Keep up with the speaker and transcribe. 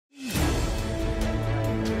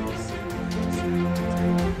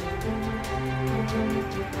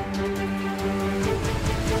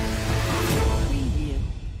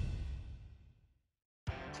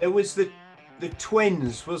There was the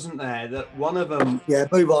twins, wasn't there? That one of them. Yeah,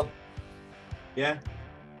 move on. Yeah.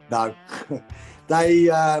 No, they.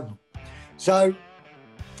 So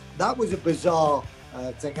that was a bizarre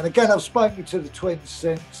thing. And again, I've spoken to the twins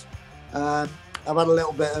since. I've had a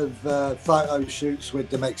little bit of photo shoots with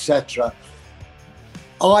them, etc.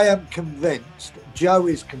 I am convinced, Joe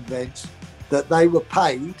is convinced, that they were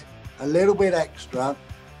paid a little bit extra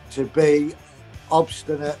to be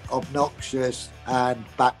obstinate, obnoxious, and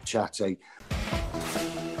back-chatty.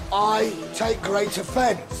 I take great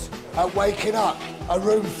offence at waking up a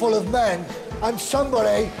room full of men and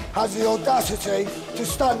somebody has the audacity to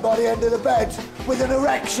stand by the end of the bed with an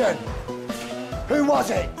erection. Who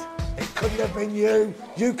was it? It couldn't have been you.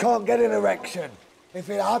 You can't get an erection. If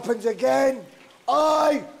it happens again,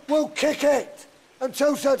 I will kick it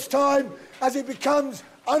until such time as it becomes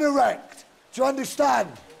unerect. Do you understand?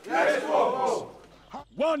 Yes, Corporal.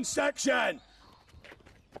 One section.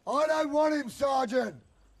 I don't want him, Sergeant.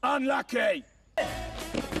 Unlucky.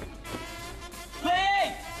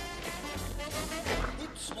 Play!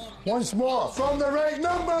 Once more, from the right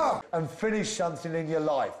number, and finish something in your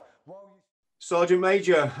life. Sergeant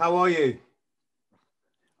Major, how are you?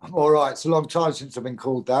 I'm all right. It's a long time since I've been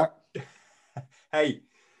called that. Hey,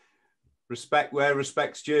 respect where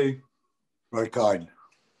respect's due. Very kind.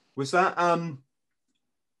 Was that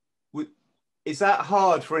is that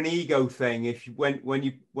hard for an ego thing? If you when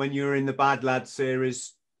you were in the Bad Lad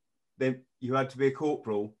series, then you had to be a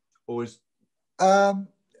corporal, or is?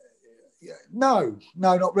 No,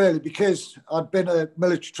 not really, because I'd been a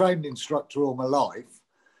military training instructor all my life,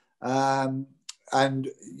 and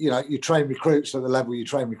you know, you train recruits at the level you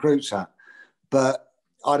train recruits at. But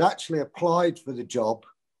I'd actually applied for the job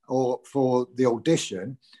or for the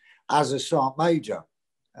audition as a sergeant major,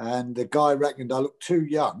 and the guy reckoned I looked too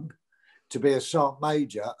young to be a sergeant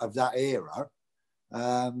major of that era,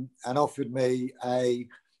 and offered me a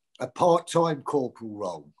part-time corporal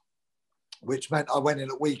role, which meant I went in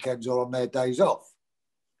at weekends or on their days off.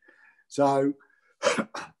 So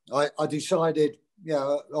I decided, yeah,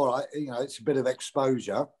 all right, you know, it's a bit of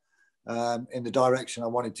exposure in the direction I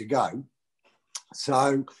wanted to go.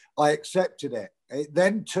 So I accepted it. It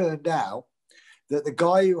then turned out that the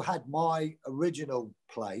guy who had my original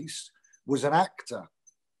place was an actor,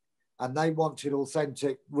 and they wanted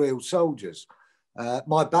authentic, real soldiers.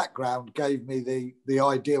 My background gave me the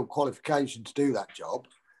ideal qualification to do that job.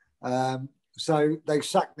 So they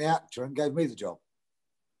sacked the actor and gave me the job.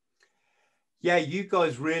 Yeah, you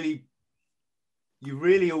guys really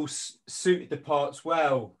all suited the parts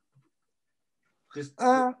well.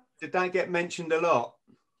 Did that get mentioned a lot?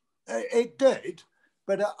 It did,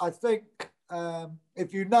 but I think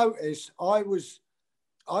if you notice, I was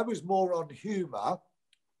more on humour,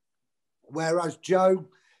 whereas Joe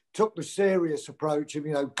took the serious approach of,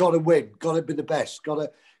 you know, got to win, got to be the best, got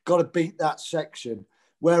to beat that section.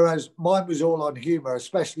 Whereas mine was all on humour,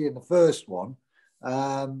 especially in the first one,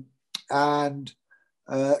 and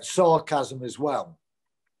sarcasm as well,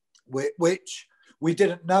 which we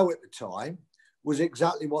didn't know at the time was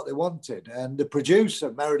exactly what they wanted. And the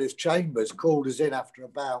producer, Meredith Chambers, called us in after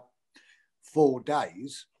about 4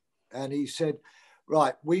 days, and he said,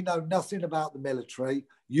 right, we know nothing about the military,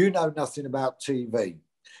 you know nothing about TV.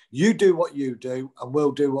 You do what you do and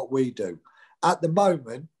we'll do what we do. At the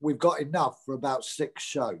moment, we've got enough for about 6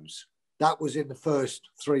 shows. That was in the first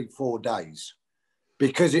 3-4 days,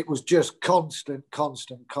 because it was just constant.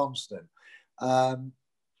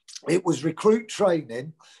 It was recruit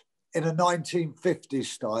training in a 1950s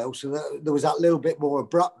style, so there was that little bit more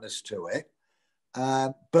abruptness to it.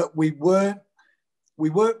 But we weren't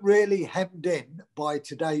really hemmed in by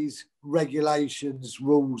today's regulations,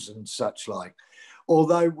 rules and such like,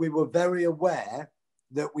 although we were very aware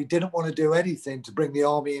that we didn't want to do anything to bring the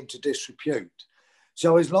army into disrepute.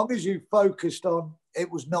 So as long as you focused on, it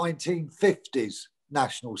was 1950s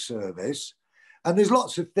national service, and there's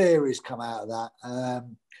lots of theories come out of that.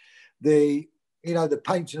 The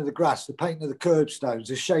painting of the grass, the painting of the curbstones,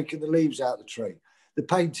 the shaking the leaves out of the tree, the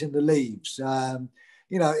painting the leaves.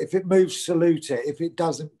 If it moves, salute it. If it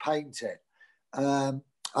doesn't, paint it.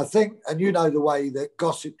 I think, and you know the way that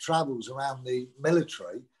gossip travels around the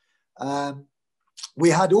military, we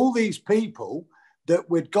had all these people that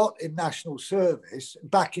we'd got in national service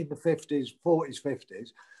back in the 50s, 40s,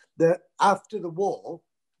 50s, that after the war,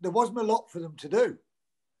 there wasn't a lot for them to do.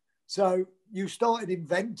 So you started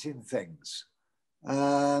inventing things,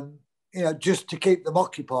 just to keep them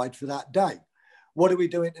occupied for that day. What are we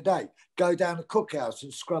doing today? Go down the cookhouse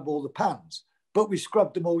and scrub all the pans. But we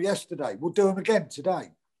scrubbed them all yesterday. We'll do them again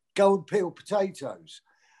today. Go and peel potatoes.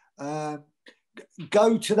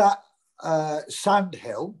 Go to that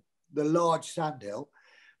sandhill, the large sandhill,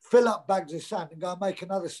 fill up bags of sand and go and make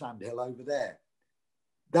another sandhill over there.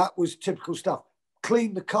 That was typical stuff.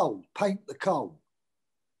 Clean the coal, paint the coal.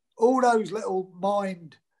 All those little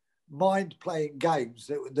mind-playing games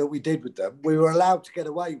that we did with them, we were allowed to get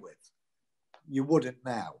away with. You wouldn't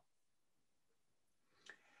now.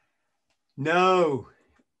 No,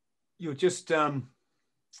 you're just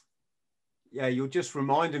you're just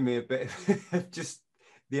reminding me a bit of just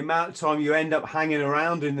the amount of time you end up hanging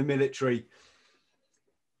around in the military.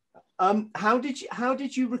 How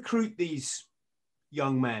did you recruit these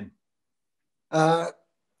young men?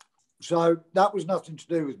 So that was nothing to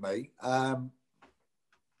do with me.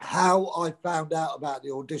 How I found out about the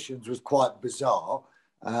auditions was quite bizarre.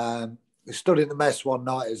 I stood in the mess one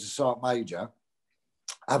night as a sergeant major,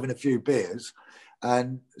 having a few beers,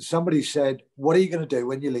 and somebody said, "What are you going to do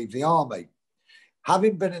when you leave the army?"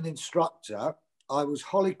 Having been an instructor, I was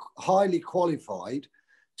highly qualified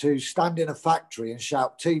to stand in a factory and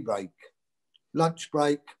shout tea break, lunch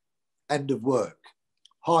break, end of work.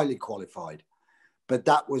 Highly qualified. But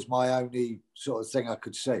that was my only sort of thing I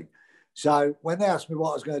could see. So when they asked me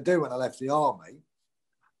what I was going to do when I left the army,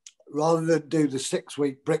 rather than do the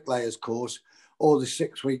 6-week bricklayers course or the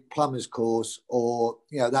 6-week plumbers course or,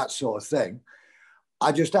 that sort of thing,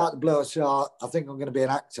 I just out of the blue, I said, I think I'm going to be an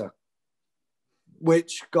actor,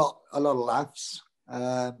 which got a lot of laughs.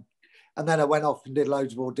 And then I went off and did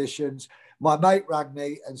loads of auditions. My mate rang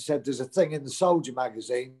me and said, there's a thing in the Soldier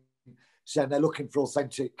magazine saying they're looking for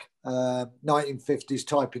authentic 1950s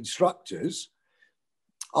type instructors.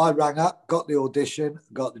 I rang up, got the audition,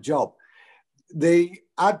 got the job. The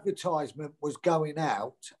advertisement was going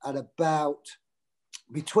out at about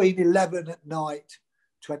between 11 at night,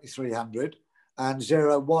 2300, and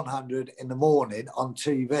 0100 in the morning on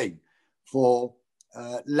TV for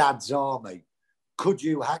Lads Army. Could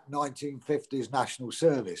you hack 1950s national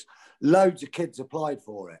service? Loads of kids applied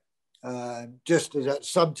for it. Just as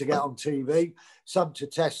some to get on TV, some to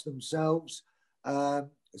test themselves,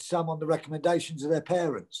 some on the recommendations of their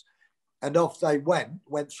parents. And off they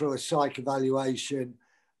went through a psych evaluation,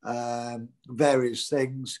 various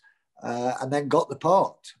things, and then got the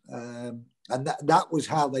part. And that was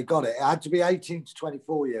how they got it. It had to be 18 to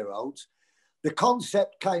 24-year-olds. The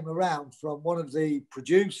concept came around from one of the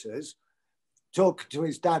producers talking to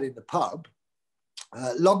his dad in the pub,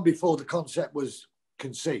 long before the concept was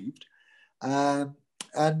conceived.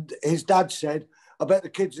 And his dad said, I bet the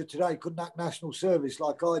kids of today couldn't act national service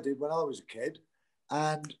like I did when I was a kid.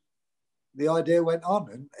 And the idea went on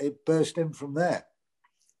and it burst in from there.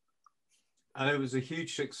 And it was a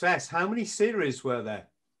huge success. How many series were there?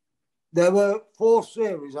 There were 4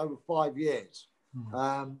 series over 5 years.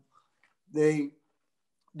 The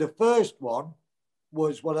first one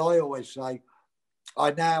was what I always say,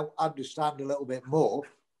 I now understand a little bit more,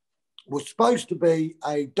 was supposed to be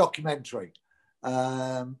a documentary,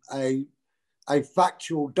 a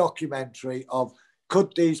factual documentary of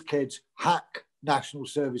could these kids hack national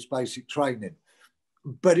service basic training?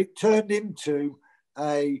 But it turned into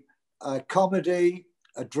a comedy,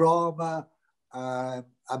 a drama,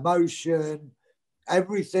 emotion,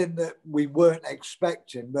 everything that we weren't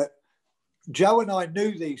expecting. But Joe and I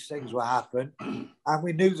knew these things would happen and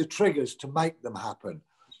we knew the triggers to make them happen.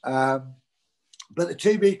 But the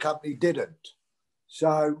TV company didn't.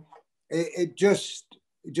 So it just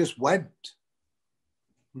went.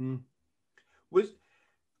 Was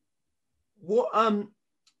what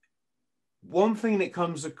one thing that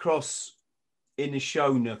comes across in the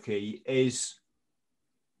show, Nooky, is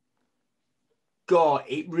God,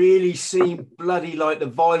 it really seemed bloody like the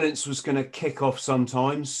violence was going to kick off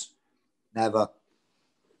sometimes. Never.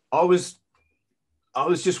 I was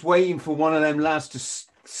just waiting for one of them lads to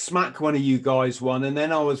smack one of you guys one, and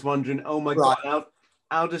then I was wondering, oh my God,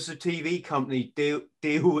 how does the TV company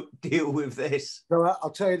deal with this? So I'll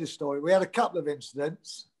tell you the story. We had a couple of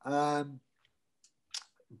incidents, but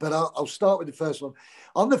I'll start with the first one.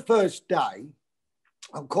 On the first day,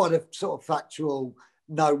 I'm quite a sort of factual,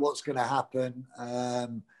 know what's going to happen,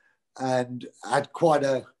 and had quite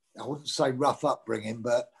a, I wouldn't say rough upbringing,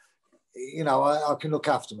 but I can look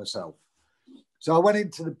after myself. So I went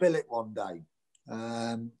into the billet one day,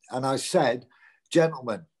 and I said,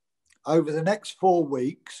 gentlemen, over the next 4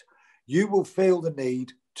 weeks, you will feel the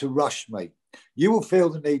need to rush me. You will feel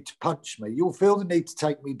the need to punch me. You will feel the need to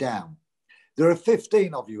take me down. There are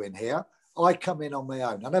 15 of you in here. I come in on my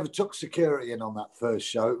own. I never took security in on that first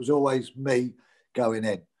show. It was always me going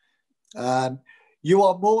in. You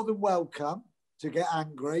are more than welcome to get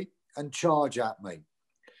angry and charge at me.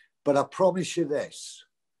 But I promise you this,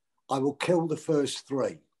 I will kill the first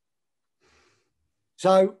 3.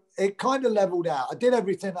 So it kind of leveled out. I did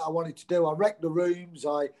everything that I wanted to do. I wrecked the rooms.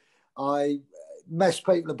 I messed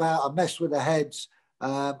people about. I messed with the heads.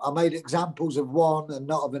 I made examples of one and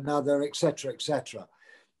not of another, etc., etc.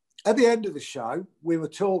 At the end of the show, we were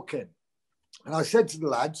talking, and I said to the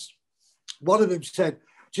lads, one of them said,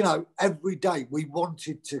 "Do you know, every day we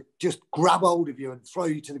wanted to just grab hold of you and throw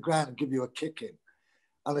you to the ground and give you a kicking."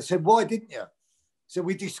 And I said, "Why didn't you?" So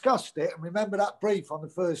we discussed it, and remember that brief on the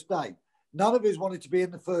first day. None of us wanted to be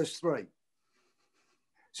in the first three.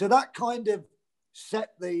 So that kind of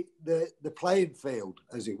set the playing field,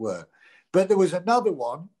 as it were. But there was another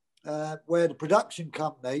one where the production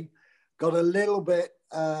company got a little bit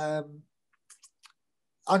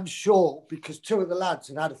unsure because two of the lads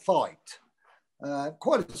had a fight,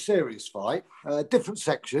 quite a serious fight, different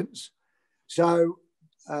sections. So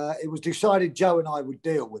it was decided Joe and I would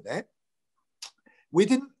deal with it. We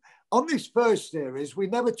didn't, on this first series, we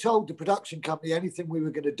never told the production company anything we were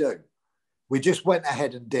going to do. We just went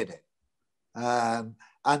ahead and did it. And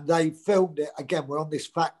they filmed it. Again, we're on this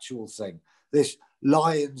factual thing, this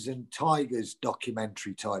lions and tigers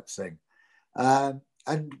documentary type thing.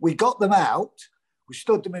 And we got them out. We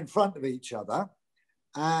stood them in front of each other.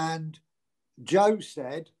 And Joe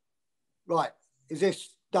said, "Right, is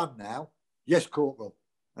this done now?" "Yes, Corporal."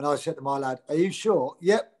 And I said to my lad, "Are you sure?"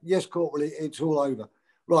 "Yep, yes, Corporal, it's all over."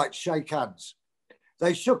 "Right, shake hands."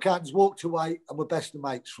 They shook hands, walked away, and were best of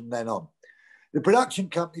mates from then on. The production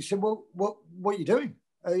company said, "Well, what are you doing?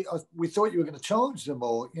 We thought you were going to charge them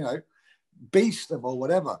or, beast them or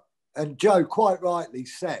whatever." And Joe quite rightly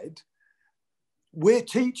said, "We're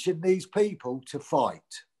teaching these people to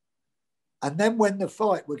fight. And then when they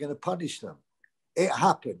fight, we're going to punish them." It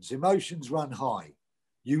happens. Emotions run high.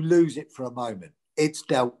 You lose it for a moment. It's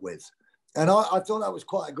dealt with. And I thought that was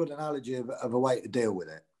quite a good analogy of a way to deal with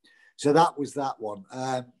it. So that was that one.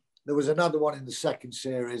 There was another one in the second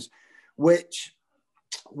series, which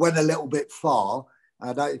went a little bit far. I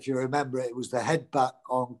don't know if you remember it was the headbutt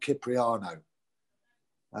on Cipriano.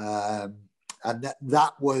 And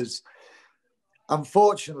that was,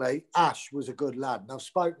 unfortunately, Ash was a good lad. And I've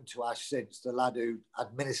spoken to Ash since, the lad who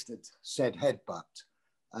administered said headbutt.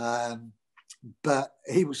 But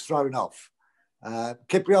he was thrown off.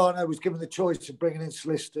 Cipriano was given the choice of bringing in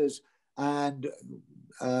solicitors and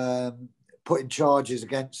putting charges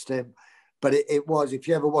against him. But it was, if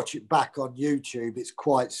you ever watch it back on YouTube, it's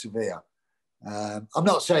quite severe. I'm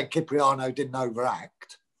not saying Cipriano didn't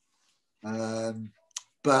overact.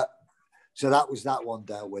 But so that was that one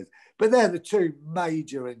dealt with. But they're the two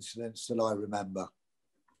major incidents that I remember.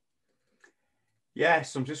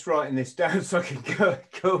 Yes, I'm just writing this down so I can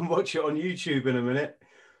go and watch it on YouTube in a minute.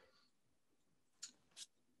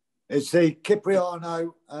 It's the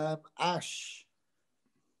Cipriano,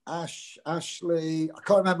 Ashley. I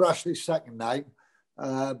can't remember Ashley's second name,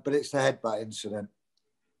 but it's the headbutt incident.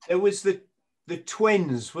 There was the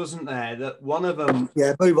twins, wasn't there? That one of them.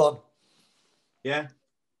 Yeah, move on. Yeah.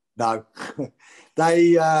 No,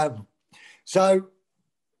 they. So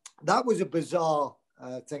that was a bizarre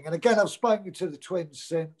thing, and again, I've spoken to the twins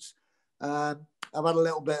since. I've had a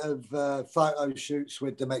little bit of photo shoots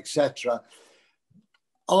with them, etc.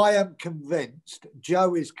 I am convinced,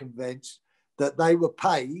 Joe is convinced, that they were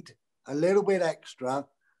paid a little bit extra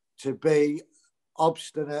to be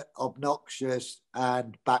obstinate, obnoxious,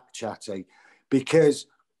 and back-chatty, because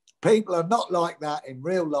people are not like that in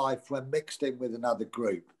real life when mixed in with another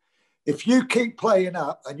group. If you keep playing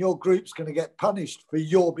up and your group's going to get punished for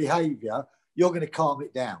your behaviour, you're going to calm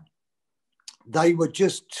it down. They were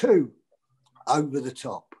just too over the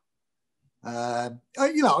top. I've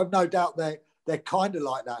no doubt they're kind of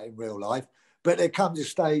like that in real life, but there comes a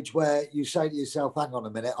stage where you say to yourself, hang on a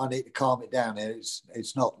minute, I need to calm it down here.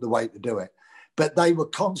 It's not the way to do it. But they were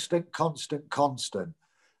constant.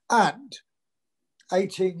 And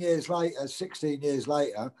 18 years later, 16 years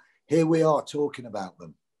later, here we are talking about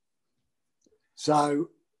them. So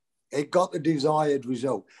it got the desired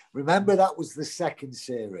result. Remember, that was the second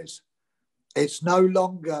series. It's no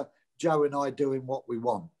longer Joe and I doing what we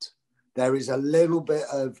want. There is a little bit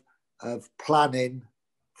of planning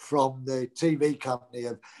from the TV company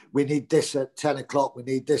of, we need this at 10 o'clock, we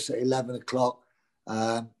need this at 11 o'clock.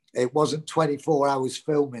 It wasn't 24 hours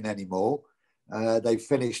filming anymore. They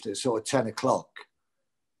finished at sort of 10 o'clock.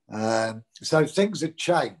 So things had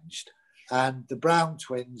changed, and the Brown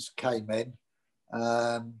twins came in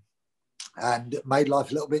and made life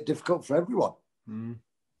a little bit difficult for everyone.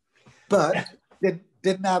 But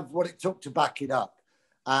didn't have what it took to back it up.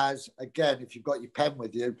 As, again, if you've got your pen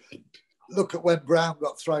with you, look at when Brown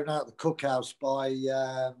got thrown out of the cookhouse by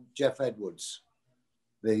Jeff Edwards,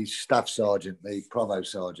 the staff sergeant, the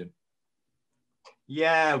provost sergeant.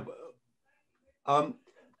 Yeah.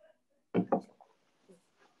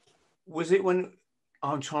 Was it when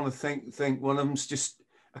I'm trying to think one of them's just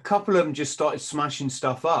a couple of them just started smashing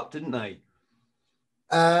stuff up, didn't they?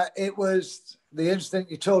 It was the incident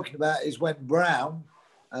you're talking about is when Brown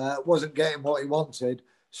wasn't getting what he wanted,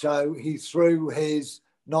 so he threw his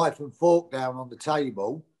knife and fork down on the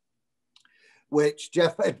table, which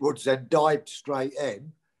Jeff Edwards then dived straight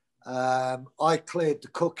in. I cleared the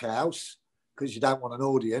cookhouse because you don't want an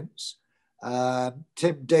audience.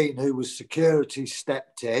 Tim Dean, who was security,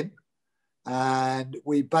 stepped in, and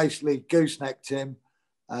we basically goosenecked him,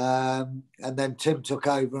 and then Tim took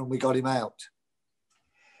over and we got him out.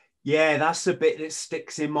 Yeah, that's the bit that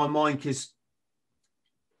sticks in my mind because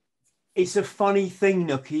it's a funny thing,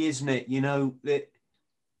 Nooky, isn't it? You know, that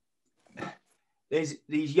there's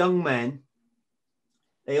these young men,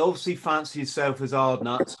 they obviously fancy themselves as hard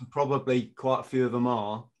nuts, and probably quite a few of them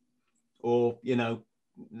are, or, you know,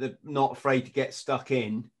 they're not afraid to get stuck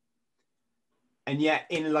in. And yet,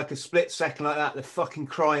 in like a split second like that, they're fucking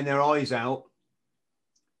crying their eyes out.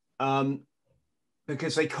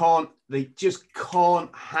 Because they just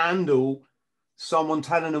can't handle someone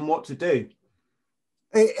telling them what to do.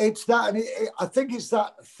 It's that, and I think it's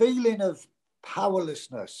that feeling of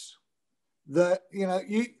powerlessness that, you know,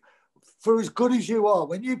 for as good as you are,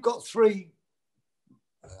 when you've got three,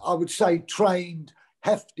 I would say, trained,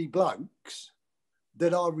 hefty blokes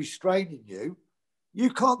that are restraining you, you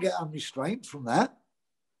can't get unrestrained from that.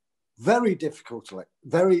 Very difficultly,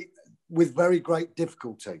 with very great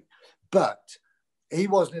difficulty. But he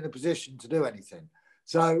wasn't in a position to do anything.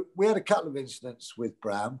 So we had a couple of incidents with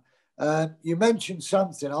Brown. You mentioned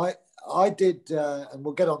something. I did, and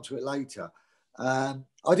we'll get onto it later.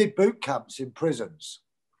 I did boot camps in prisons,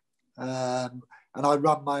 and I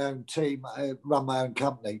run my own team, I run my own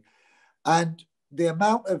company. And the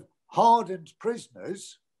amount of hardened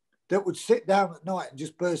prisoners that would sit down at night and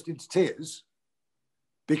just burst into tears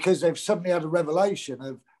because they've suddenly had a revelation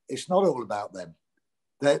of it's not all about them.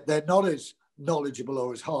 They're not as knowledgeable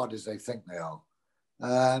or as hard as they think they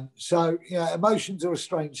are. So, you know, emotions are a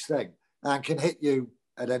strange thing and can hit you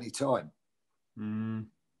at any time. Mm.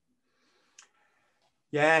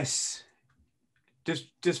 Yes.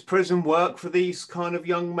 Does prison work for these kind of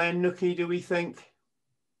young men, Nooky, do we think?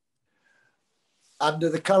 Under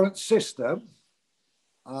the current system,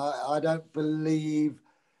 I don't believe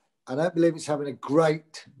it's having a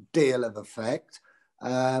great deal of effect.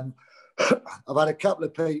 I've had a couple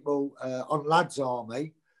of people on Lads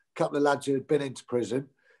Army, a couple of lads who had been into prison.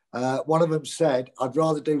 One of them said, I'd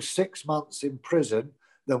rather do 6 months in prison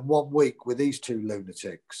than 1 week with these two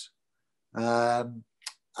lunatics. And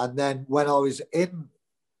then when I was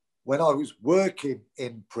working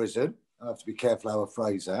in prison, I have to be careful how I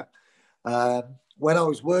phrase that. When I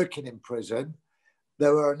was working in prison,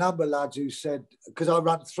 there were a number of lads who said, because I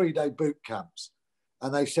ran 3-day boot camps,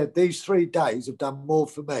 and they said, these 3 days have done more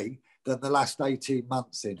for me than the last 18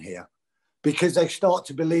 months in here, because they start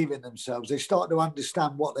to believe in themselves. They start to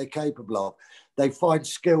understand what they're capable of. They find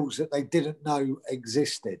skills that they didn't know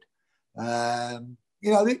existed. You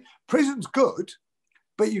know, prison's good,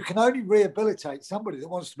 but you can only rehabilitate somebody that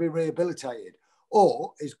wants to be rehabilitated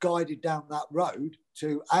or is guided down that road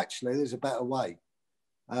to actually there's a better way.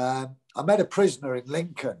 I met a prisoner in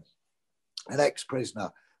Lincoln, an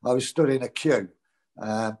ex-prisoner. I was stood in a queue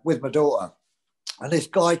with my daughter. And this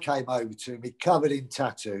guy came over to me, covered in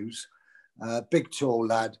tattoos, big, tall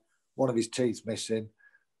lad, one of his teeth missing.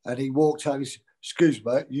 And he walked over, he said, excuse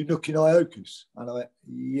me, you Nooky Nauyokas? And I went,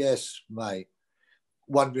 yes, mate.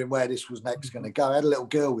 Wondering where this was next going to go. I had a little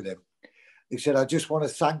girl with him. He said, I just want to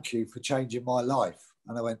thank you for changing my life.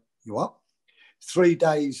 And I went, you what? 3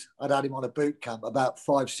 days I'd had him on a boot camp about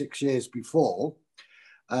 5-6 years before.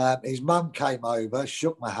 His mum came over,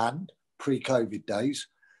 shook my hand, pre-COVID days,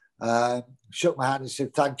 shook my hand and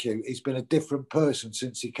said, thank you. He's been a different person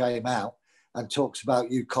since he came out and talks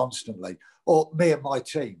about you constantly, or me and my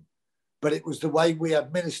team. But it was the way we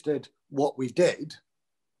administered what we did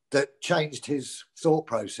that changed his thought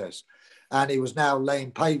process. And he was now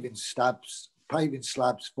laying paving slabs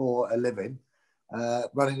for a living,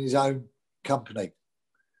 running his own company.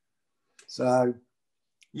 So,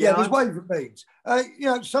 yeah, there's ways and means. You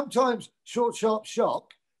know, sometimes short, sharp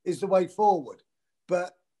shock is the way forward.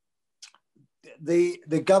 But the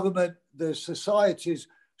government, the society's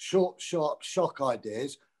short, sharp shock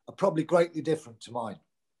ideas are probably greatly different to mine.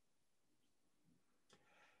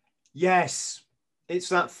 Yes, it's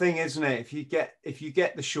that thing, isn't it? If you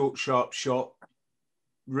get the short, sharp shock,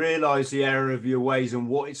 realize the error of your ways and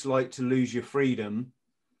what it's like to lose your freedom,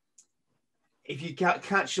 if you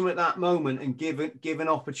catch them at that moment and give an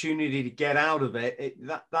opportunity to get out of it,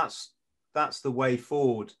 that's the way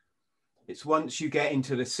forward. It's once you get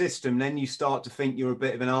into the system, then you start to think you're a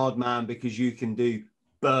bit of an hard man because you can do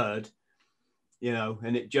bird, you know,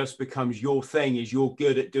 and it just becomes your thing is you're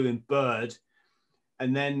good at doing bird.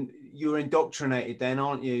 And then you're indoctrinated then,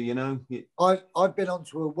 aren't you? You know? I've been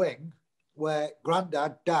onto a wing where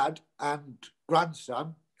granddad, dad and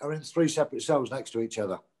grandson are in 3 separate cells next to each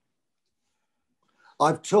other.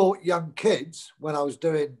 I've taught young kids when I was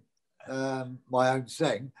doing my own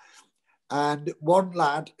thing. And one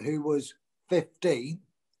lad who was 15,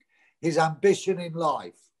 his ambition in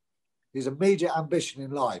life, his immediate ambition in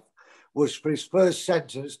life was for his first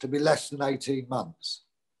sentence to be less than 18 months.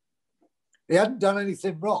 He hadn't done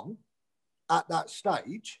anything wrong at that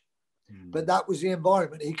stage, but that was the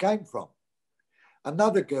environment he came from.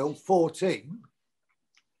 Another girl, 14,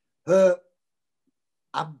 her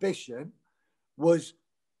ambition was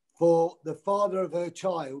for the father of her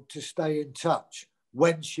child to stay in touch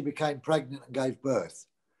when she became pregnant and gave birth.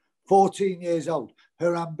 14 years old.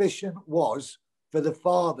 Her ambition was for the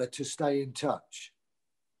father to stay in touch.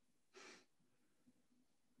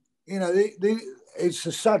 You know, it's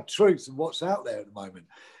a sad truth of what's out there at the moment.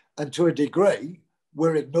 And to a degree,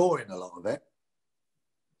 we're ignoring a lot of it.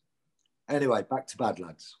 Anyway, back to bad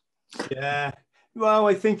lads. Yeah. Well,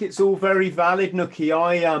 I think it's all very valid, Nooky.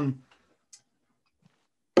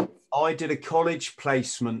 I did a college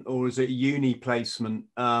placement, or was it a uni placement?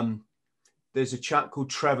 There's a chap called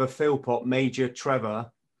Trevor Philpott, Major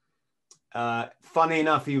Trevor. Funny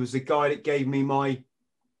enough, he was the guy that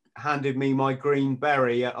handed me my green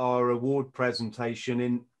beret at our award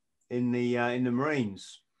presentation in the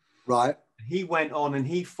Marines. Right. He went on and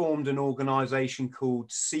he formed an organisation called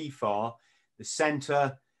CFAR, the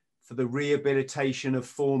Centre for the Rehabilitation of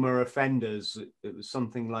Former Offenders. It was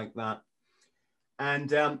something like that.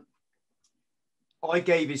 And I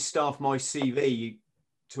gave his staff my CV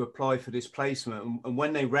to apply for this placement. And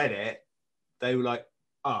when they read it, they were like,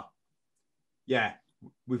 yeah,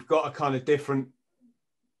 we've got a kind of different,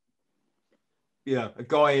 a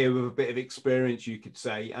guy here with a bit of experience, you could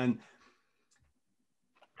say. And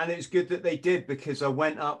it's good that they did, because I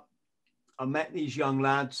went up, I met these young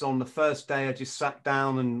lads on the first day. I just sat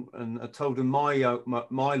down and I told them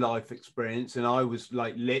my life experience. And I was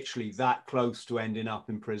like literally that close to ending up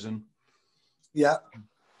in prison. Yeah.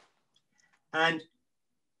 And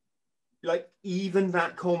like even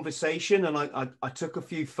that conversation, and I took a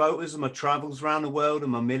few photos of my travels around the world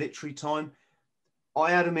and my military time.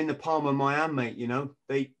 I had them in the palm of my hand, mate. You know,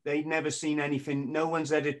 they'd never seen anything. No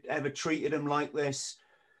one's ever treated them like this.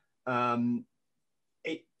 The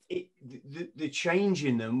change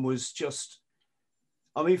in them was just,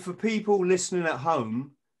 I mean, for people listening at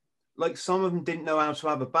home, like some of them didn't know how to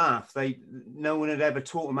have a bath. No one had ever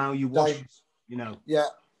taught them how you wash, you know. Yeah.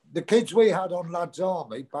 The kids we had on Lads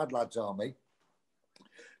Army, Bad Lads Army,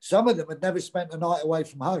 some of them had never spent a night away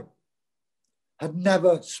from home. Had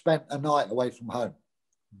never spent a night away from home.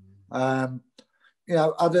 You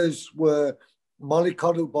know, others were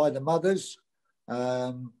mollycoddled by the mothers.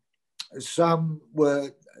 Some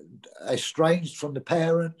were estranged from the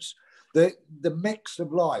parents. The mix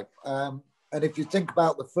of life. And if you think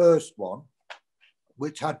about the first one,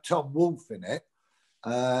 which had Tom Wolfe in it,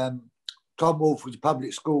 Tom Wolfe was a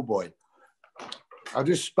public school boy. I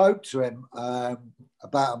just spoke to him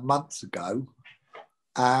about a month ago,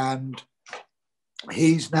 and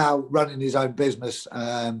he's now running his own business,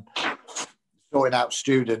 sorting out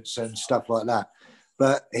students and stuff like that.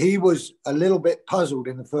 But he was a little bit puzzled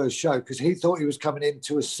in the first show because he thought he was coming in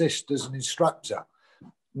to assist as an instructor,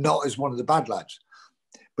 not as one of the bad lads.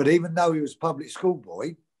 But even though he was a public school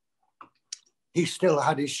boy, he still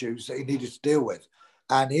had issues that he needed to deal with.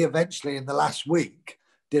 And he eventually, in the last week,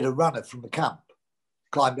 did a runner from the camp,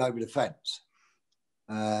 climbed over the fence.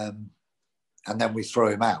 And then we threw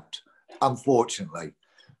him out, unfortunately.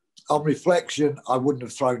 On reflection, I wouldn't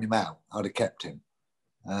have thrown him out. I'd have kept him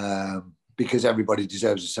because everybody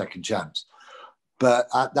deserves a second chance. But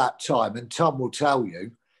at that time, and Tom will tell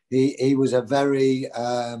you, he was a very,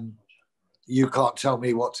 you can't tell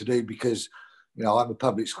me what to do because, you know, I'm a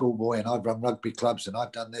public school boy and I've run rugby clubs and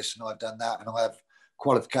I've done this and I've done that and I have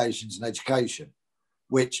qualifications and education,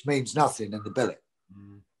 which means nothing in the billet.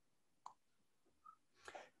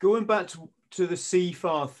 Going back to the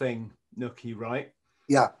CFAR thing, Nooky, right?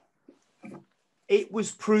 Yeah. It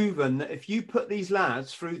was proven that if you put these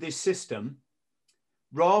lads through this system,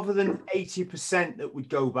 rather than 80% that would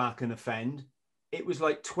go back and offend, it was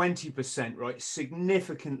like 20%, right?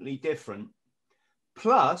 Significantly different.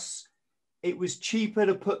 Plus, it was cheaper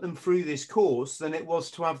to put them through this course than it was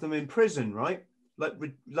to have them in prison, right? Like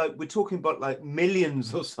we're talking about like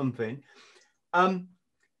millions or something. And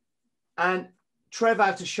Trev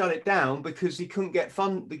had to shut it down because he couldn't get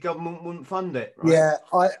the government wouldn't fund it, right? Yeah,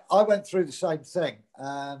 I went through the same thing.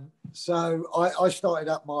 So I started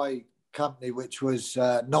up my company, which was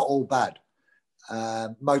Not All Bad,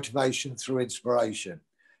 motivation through inspiration.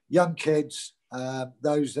 Young kids,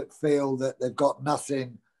 those that feel that they've got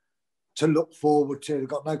nothing to look forward to, they've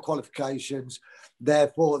got no qualifications,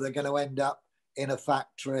 therefore they're going to end up in a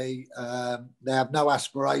factory. They have no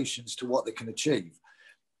aspirations to what they can achieve.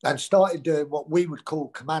 And started doing what we would call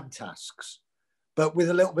command tasks, but with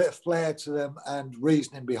a little bit of flair to them and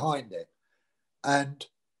reasoning behind it. And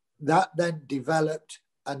that then developed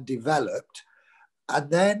and developed. And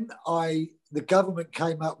then the government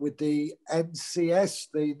came up with the NCS,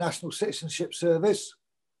 the National Citizenship Service.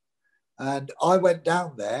 And I went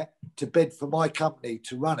down there to bid for my company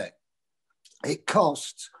to run it. It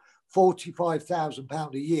costs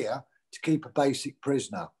 £45,000 a year to keep a basic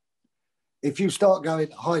prisoner. If you start going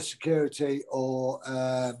high security or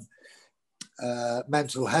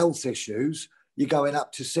mental health issues, you're going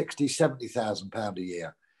up to £60,000, £70,000 a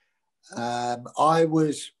year. I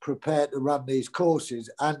was prepared to run these courses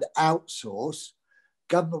and outsource.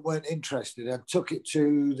 Government weren't interested and took it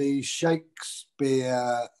to the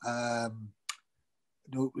Shakespeare,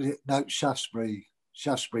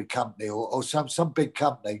 Shaftesbury company or some big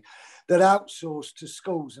company that outsourced to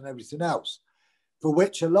schools and everything else. For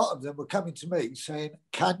which a lot of them were coming to me saying,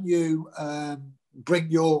 can you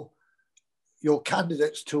bring your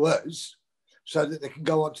candidates to us so that they can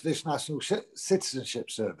go on to this National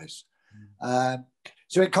Citizenship Service?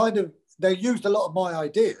 So it kind of, they used a lot of my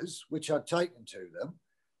ideas, which I'd taken to them,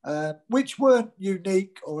 which weren't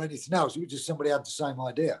unique or anything else. It was just somebody had the same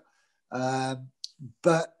idea.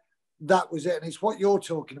 But that was it. And it's what you're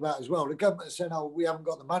talking about as well. The government is saying, oh, we haven't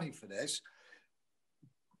got the money for this.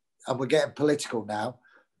 And we're getting political now,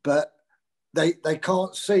 but they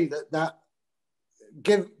can't see that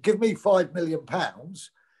give me £5 million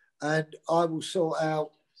and I will sort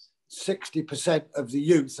out 60% of the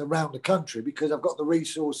youth around the country because I've got the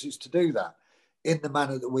resources to do that in the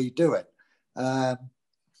manner that we do it. And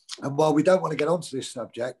while we don't want to get onto this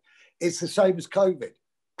subject, it's the same as COVID.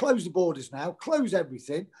 Close the borders now, close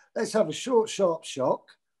everything. Let's have a short, sharp shock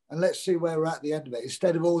and let's see where we're at the end of it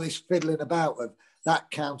instead of all this fiddling about of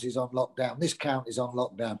that county is on lockdown, this county is on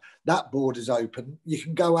lockdown, that border's open, you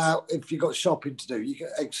can go out if you've got shopping to do,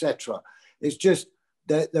 etc. It's just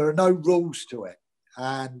there are no rules to it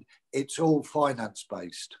and it's all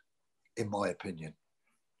finance-based, in my opinion.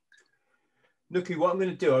 Nooky, what I'm going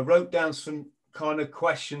to do, I wrote down some kind of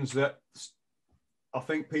questions that I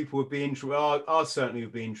think people would be interested, I certainly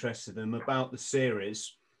would be interested in them about the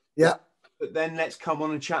series. Yeah. But then let's come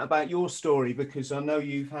on and chat about your story because I know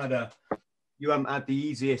you haven't had the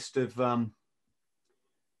easiest of, life.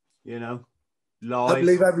 I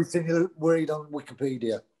believe everything you read on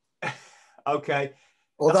Wikipedia. Okay.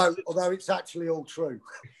 Although it's actually all true.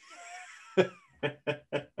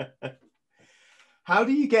 How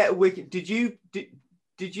do you get a wiki? Did you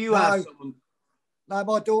have someone? No,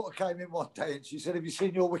 my daughter came in one day and she said, have you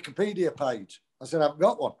seen your Wikipedia page? I said, I haven't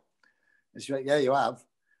got one. And she went, yeah, you have.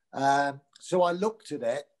 So I looked at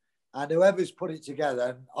it. And whoever's put it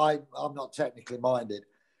together, and I'm not technically minded,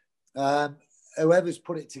 whoever's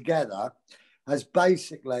put it together has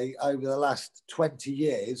basically, over the last 20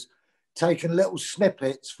 years, taken little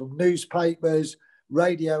snippets from newspapers,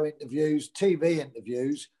 radio interviews, TV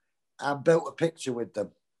interviews, and built a picture with them.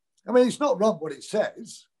 I mean, it's not wrong what it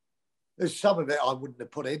says. There's some of it I wouldn't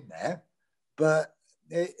have put in there, but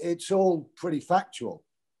it's all pretty factual.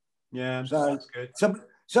 Yeah, so that's good.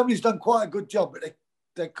 Somebody's done quite a good job, but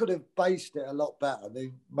they could have based it a lot better.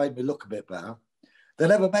 They made me look a bit better. They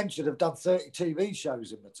never mentioned I've done 30 TV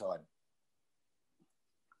shows in the time.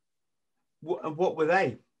 What were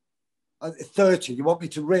they? 30. You want me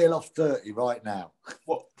to reel off 30 right now?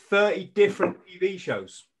 What, 30 different TV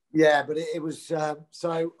shows? Yeah, but it was...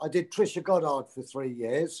 so I did Trisha Goddard for 3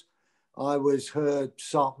 years. I was her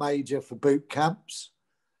Sergeant Major for boot camps.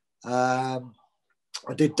 I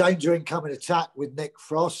did Danger Incoming Attack with Nick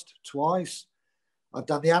Frost twice. I've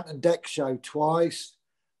done the Ant and Deck show twice.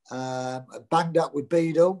 Banged Up with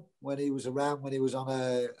Beadle when he was around, when he was on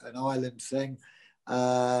an island thing.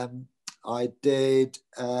 I did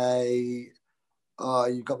you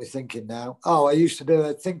got me thinking now. Oh, I used to do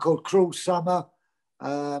a thing called Cruel Summer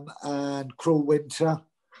and Cruel Winter,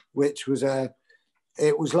 which was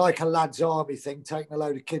it was like a lads' army thing, taking a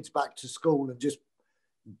load of kids back to school and just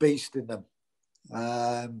beasting them.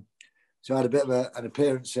 So I had a bit of an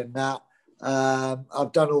appearance in that.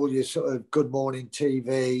 I've done all your sort of Good Morning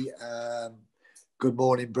TV, Good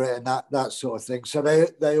Morning Britain, that sort of thing. So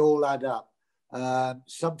they all add up.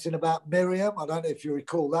 Something about Miriam. I don't know if you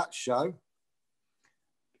recall that show.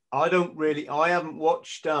 I haven't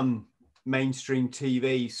watched mainstream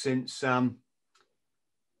TV since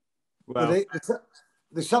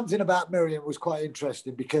there's something about Miriam was quite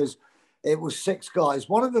interesting because it was 6 guys,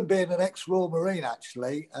 one of them being an ex-Royal Marine,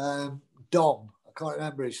 actually, Dom. I can't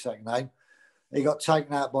remember his second name. He got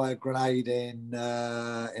taken out by a grenade in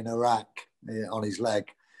Iraq on his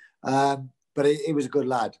leg. But he was a good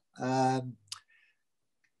lad. And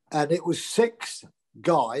it was 6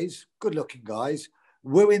 guys, good-looking guys,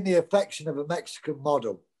 wooing the affection of a Mexican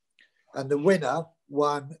model. And the winner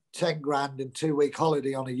won 10 grand and 2-week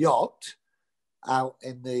holiday on a yacht out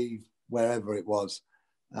in the wherever it was.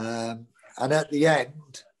 And at the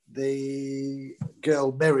end, the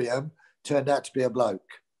girl Miriam turned out to be a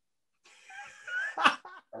bloke.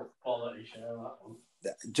 Quality show, that one.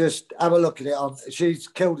 Just have a look at it. She's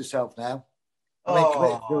killed herself now.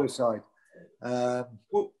 Committed suicide.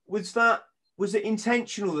 Was it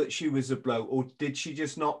intentional that she was a bloke, or did she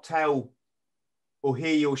just not tell, or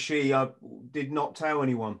he or she did not tell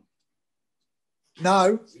anyone?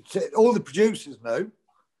 No, all the producers knew,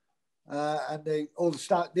 and all the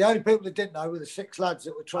staff. The only people that didn't know were the 6 lads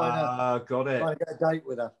that were trying to get a date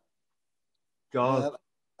with her. God,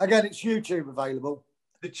 again, it's YouTube available.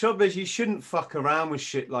 The trouble is, you shouldn't fuck around with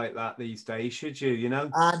shit like that these days, should you? You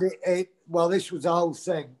know. And well, this was the whole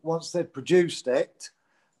thing. Once they'd produced it,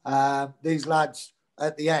 these lads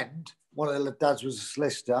at the end, one of the dads was a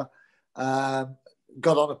solicitor, got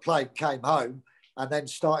on a plane, came home, and then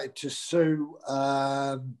started to sue,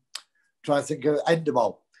 trying to think of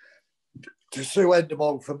Endemol, to sue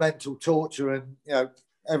Endemol for mental torture and, you know,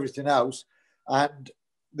 everything else. And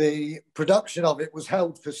the production of it was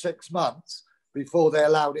held for 6 months before they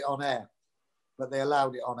allowed it on air. But they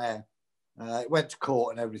allowed it on air. It went to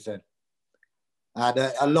court and everything. And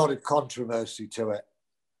a lot of controversy to it.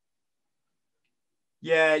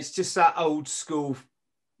 Yeah, it's just that old school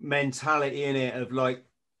mentality in it of like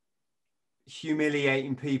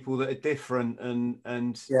humiliating people that are different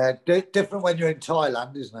and yeah, different when you're in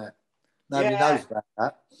Thailand, isn't it? Nobody knows about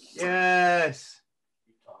that. Yes.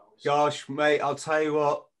 Gosh, mate, I'll tell you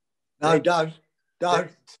what. No, don't.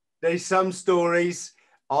 There's some stories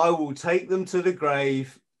I will take them to the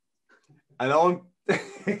grave, and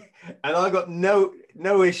and I got no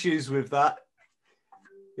issues with that.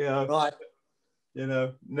 You know, right. You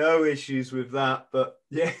know, no issues with that. But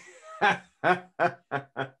yeah,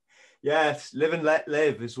 yes, live and let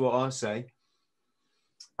live is what I say.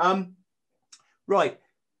 Right,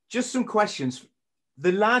 just some questions.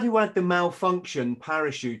 The lad who had the malfunction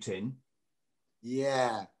parachuting.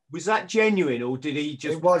 Yeah. Was that genuine, or did he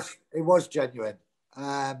just... It was genuine.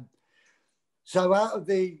 So out of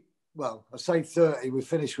the, well, I say 30, we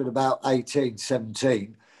finished with about 18,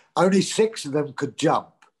 17. Only 6 of them could jump.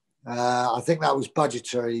 I think that was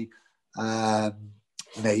budgetary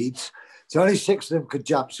needs. So only 6 of them could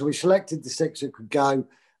jump. So we selected the 6 that could go.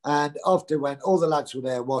 And after when all the lads were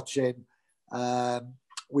there watching,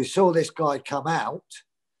 we saw this guy come out,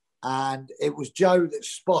 and it was Joe that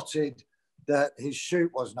spotted that his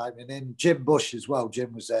chute wasn't opening, and Jim Bush as well.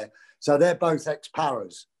 Jim was there. So they're both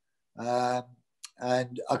ex-paras. And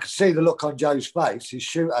I could see the look on Joe's face. His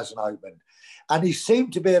chute hasn't opened. And he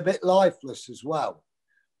seemed to be a bit lifeless as well.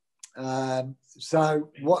 So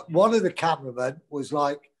one of the cameramen was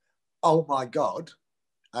like, oh my God,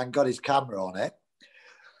 and got his camera on it.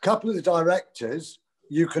 A couple of the directors,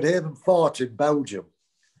 you could hear them fart in Belgium.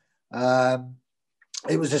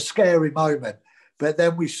 It was a scary moment. But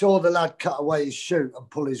then we saw the lad cut away his chute and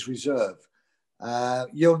pull his reserve.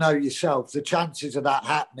 You'll know yourself, the chances of that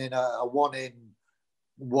happening are 1 in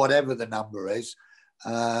whatever the number is.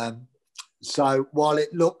 So while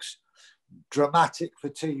it looks dramatic for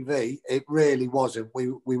TV, it really wasn't.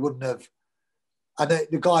 We wouldn't have. And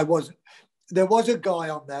the guy wasn't. There was a guy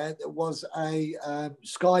on there that was a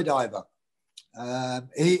skydiver.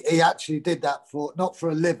 He actually did that not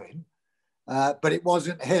for a living, but it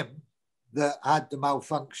wasn't him that had the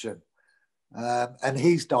malfunction, and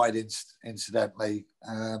he's died incidentally.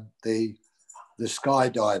 The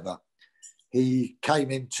skydiver, he came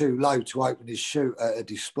in too low to open his chute at a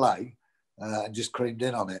display and just creamed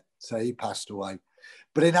in on it, so he passed away.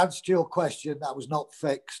 But in answer to your question, that was not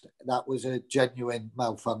fixed. That was a genuine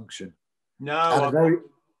malfunction. No, and a very,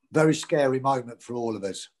 very scary moment for all of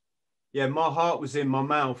us. Yeah, my heart was in my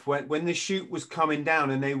mouth when the chute was coming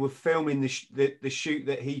down and they were filming the chute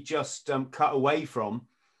that he just cut away from.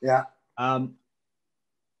 Yeah.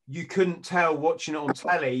 you couldn't tell watching it on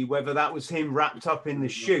telly whether that was him wrapped up in the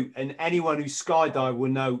chute. And anyone who skydived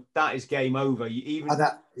will know that is game over. You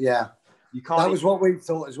can't. That was what we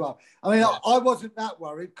thought as well. I mean, I wasn't that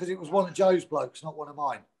worried because it was one of Joe's blokes, not one of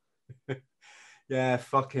mine. Yeah,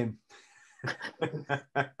 fuck him.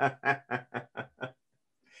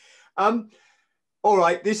 All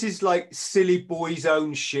right, this is like silly boys'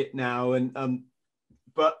 own shit now, and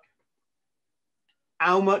but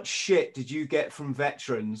how much shit did you get from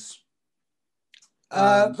veterans?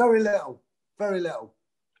 Very little, very little.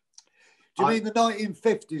 Do you mean the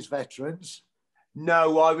 1950s veterans?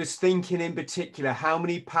 No, I was thinking in particular, how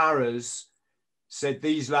many paras said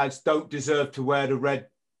these lads don't deserve to wear the red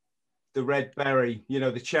berry, you know,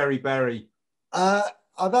 the cherry berry?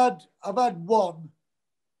 I've had one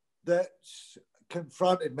that's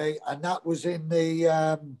confronted me, and that was in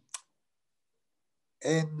the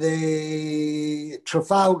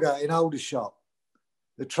Trafalgar in Aldershot,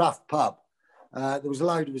 the Traff pub. There was a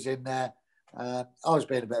load of us in there. I was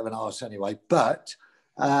being a bit of an arse anyway, but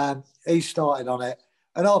he started on it,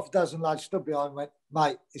 and half a dozen lads stood behind and went,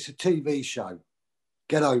 "Mate, it's a TV show.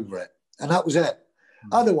 Get over it." And that was it.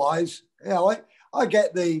 Otherwise, you know, I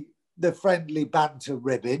get the friendly banter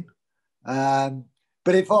ribbing.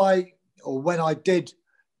 But when I did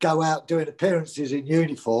go out doing appearances in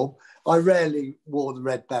uniform, I rarely wore the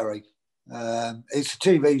red berry. It's a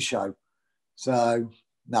TV show. So,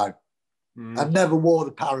 no. I never wore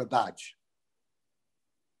the para badge.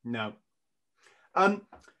 No.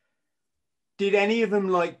 Did any of them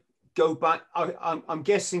like go back? I'm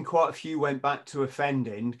guessing quite a few went back to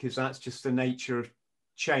offending because that's just the nature of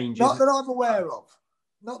change. Not that I'm aware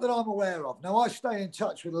of. Now, I stay in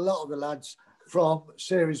touch with a lot of the lads from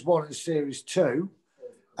Series 1 and Series 2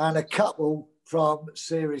 and a couple from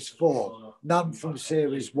Series 4, none from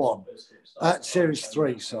Series 1, Series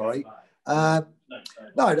 3, sorry. No,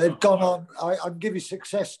 they've gone on. I can give you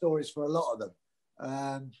success stories for a lot of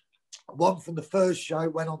them. One from the first show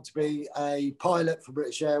went on to be a pilot for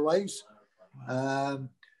British Airways.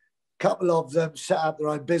 Couple of them set up their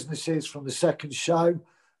own businesses from the second show.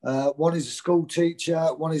 One is a school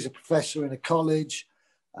teacher, one is a professor in a college.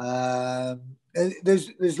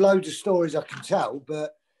 There's loads of stories I can tell,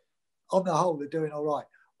 but on the whole, they're doing all right.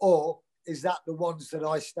 Or is that the ones that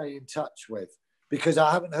I stay in touch with? Because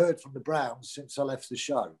I haven't heard from the Browns since I left the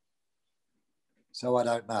show. So I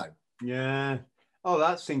don't know. Yeah. Oh,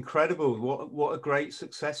 that's incredible. What a great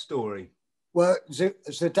success story. Well,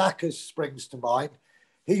 Zadakas springs to mind.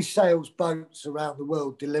 He sails boats around the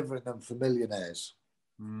world delivering them for millionaires.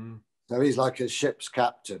 So he's like a ship's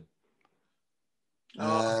captain.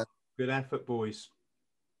 Good effort, boys.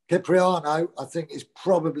 Cipriano, I think, is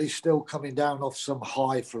probably still coming down off some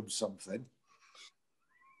high from something.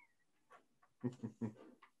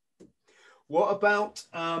 What about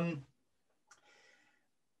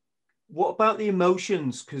the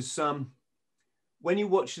emotions? Because when you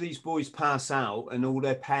watch these boys pass out and all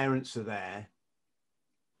their parents are there,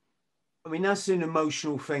 I mean, that's an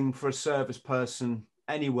emotional thing for a service person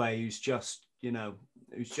anyway, who's just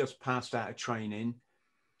passed out of training.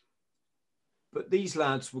 But these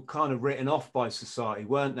lads were kind of written off by society,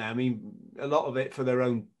 weren't they? I mean, a lot of it for their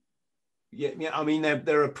own. Yeah, I mean,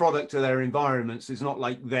 they're a product of their environments. It's not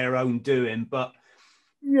like their own doing, but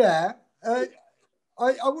yeah, I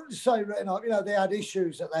wouldn't say written off. You know, they had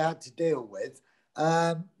issues that they had to deal with.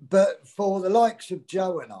 But for the likes of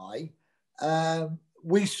Joe and I,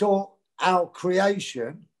 we saw our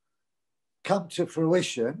creation come to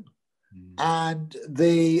fruition, and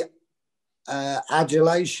the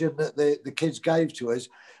adulation that the kids gave to us,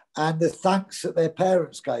 and the thanks that their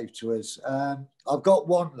parents gave to us. I've got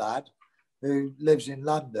one lad who lives in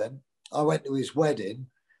London. I went to his wedding.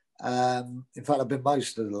 In fact, I've been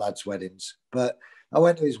most of the lads' weddings, but I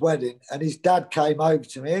went to his wedding and his dad came over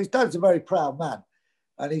to me. His dad's a very proud man.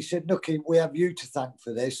 And he said, "Nooky, we have you to thank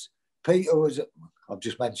for this." Peter was, I've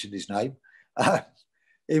just mentioned his name.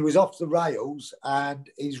 He was off the rails and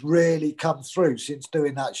he's really come through since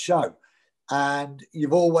doing that show. And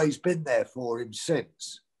you've always been there for him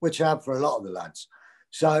since, which I have for a lot of the lads.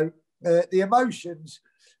 So the emotions,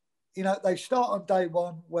 you know, they start on day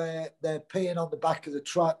one where they're peeing on the back of the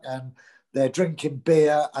truck and they're drinking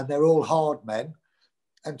beer and they're all hard men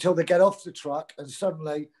until they get off the truck and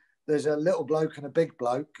suddenly there's a little bloke and a big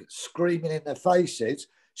bloke screaming in their faces,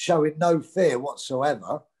 showing no fear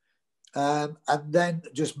whatsoever, and then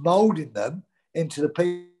just moulding them into the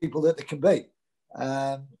people that they can be.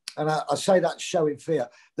 And I say that showing fear.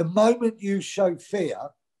 The moment you show fear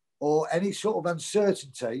or any sort of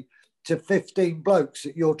uncertainty to 15 blokes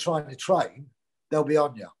that you're trying to train, they'll be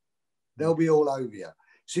on you. They'll be all over you.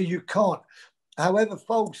 So you can't. however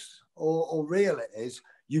false or real it is,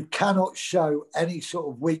 you cannot show any sort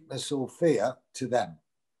of weakness or fear to them.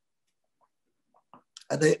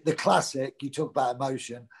 And the classic, you talk about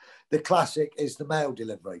emotion, the classic is the mail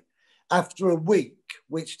delivery. After a week,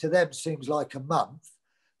 which to them seems like a month,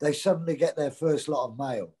 they suddenly get their first lot of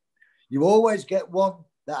mail. You always get one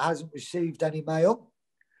that hasn't received any mail.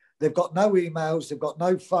 They've got no emails, they've got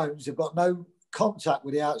no phones, they've got no contact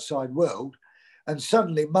with the outside world. And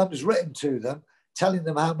suddenly mum's written to them, telling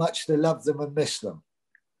them how much they love them and miss them.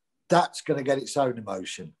 That's going to get its own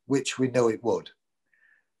emotion, which we knew it would.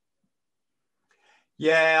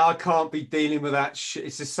 Yeah, I can't be dealing with that shit.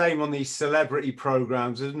 It's the same on these celebrity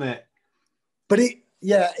programs, isn't it? But it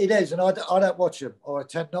is. And I don't watch them, or I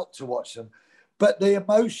tend not to watch them. But the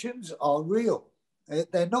emotions are real.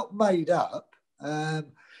 They're not made up. I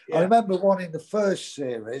remember one in the first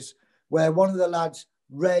series where one of the lads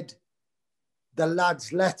read the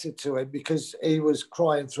lad's letter to him because he was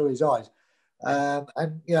crying through his eyes.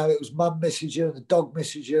 And, you know, it was mum misses you and the dog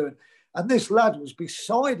misses you. And this lad was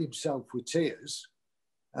beside himself with tears.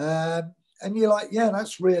 And you're like, yeah,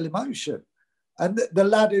 that's real emotion. And the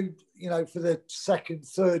lad who, you know, for the second,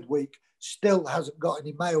 third week still hasn't got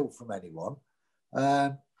any mail from anyone.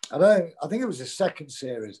 I think it was the second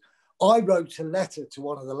series. I wrote a letter to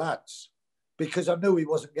one of the lads because I knew he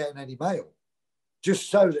wasn't getting any mail, just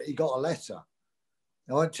so that he got a letter.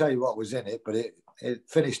 I won't tell you what was in it, but it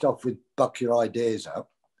finished off with buck your ideas up.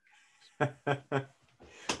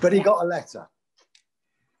 But he got a letter.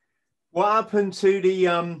 What happened to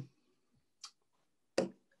the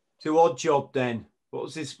to Odd Job then? What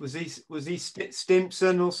was this? Was he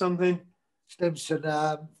Stimpson or something? Stimpson,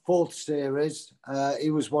 fourth series. He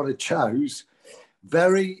was one of Cho's.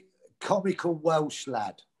 Very comical Welsh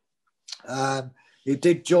lad. He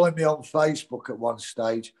did join me on Facebook at one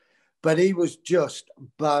stage, but he was just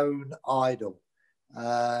bone idle.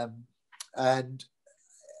 And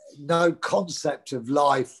no concept of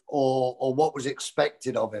life or what was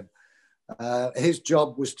expected of him. His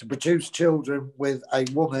job was to produce children with a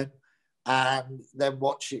woman and then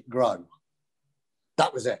watch it grow.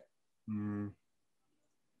 That was it. Mm.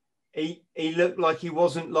 He looked like he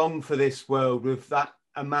wasn't long for this world with that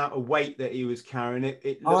amount of weight that he was carrying.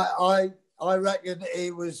 It looked... I reckon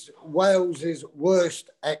he was Wales's worst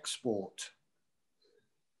export.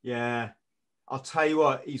 Yeah. I'll tell you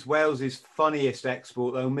what, he's Wales's funniest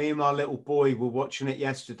export, though. Me and my little boy were watching it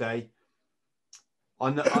yesterday.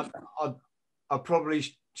 I probably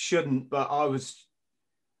shouldn't, but I was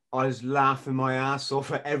laughing my ass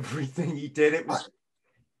off at everything he did. It was.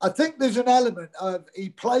 I think there's an element of he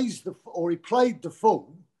played the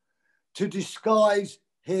fool to disguise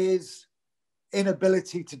his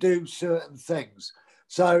inability to do certain things.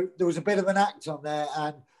 So there was a bit of an act on there,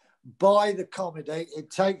 and by the comedy, it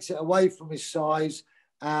takes it away from his size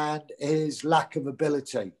and his lack of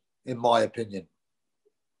ability, in my opinion.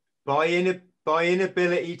 By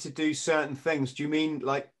inability to do certain things, do you mean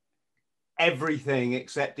like everything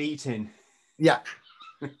except eating? Yeah.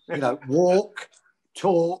 You know, walk,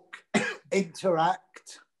 talk,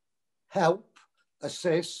 interact, help,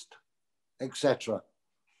 assist, etc.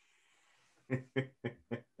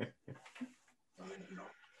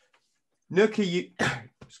 Nooky,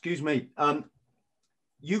 excuse me.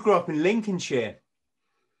 You grew up in Lincolnshire.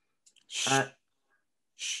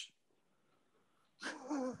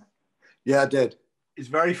 Yeah, I did. It's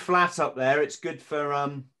very flat up there. It's good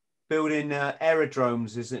for building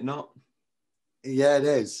aerodromes, is it not? Yeah, it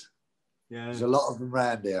is. Yeah, there's a lot of them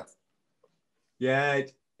around here. Yeah,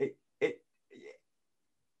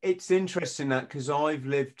 it's interesting that because I've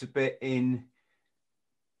lived a bit in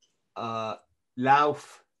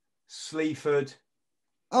Louth, Sleaford.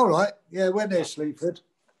 All right, yeah, we're near Sleaford.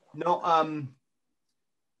 Not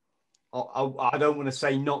I don't want to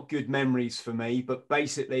say not good memories for me, but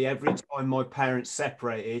basically every time my parents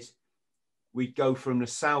separated, we'd go from the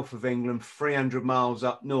south of England 300 miles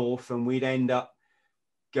up north, and we'd end up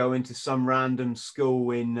going to some random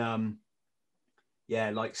school in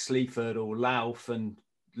like Sleaford or Louth, and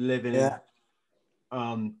living in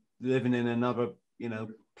another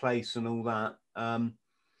place and all that.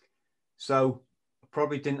 So I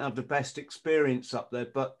probably didn't have the best experience up there,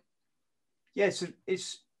 but yes,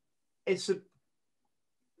 it's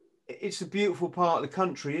a beautiful part of the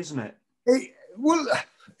country, isn't it? Well,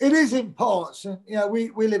 it is in parts, and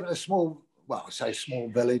we live in a small, well, I say small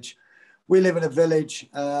village. We live in a village.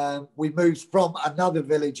 We moved from another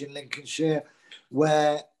village in Lincolnshire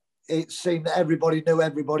where it seemed that everybody knew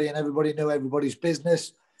everybody and everybody knew everybody's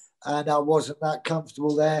business, and I wasn't that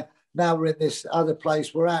comfortable there. Now we're in this other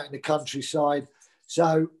place. We're out in the countryside.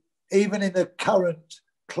 So even in the current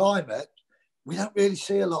climate, we don't really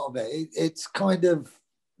see a lot of it. It's kind of,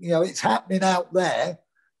 it's happening out there,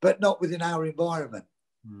 but not within our environment.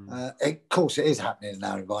 Of course, it is happening in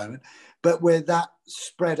our environment, but we're that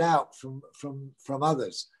spread out from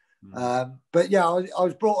others. But yeah, I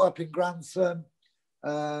was brought up in Grantham,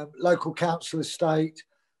 local council estate.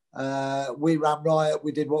 We ran riot.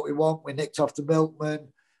 We did what we want. We nicked off the milkman.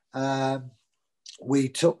 We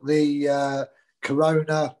took the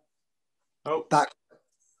Corona back.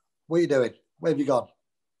 What are you doing? Where have you gone?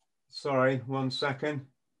 Sorry, 1 second.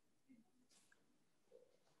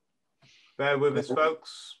 Bear with us,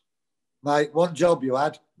 folks. Mate, one job you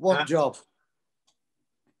had. One job.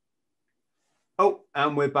 Oh,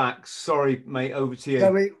 and we're back. Sorry, mate, over to you.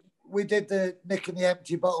 Yeah, we did the nicking the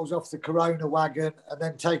empty bottles off the Corona wagon and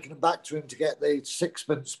then taking them back to him to get the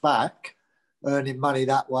sixpence back, earning money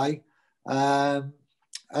that way. And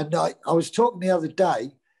I was talking the other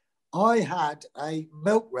day, I had a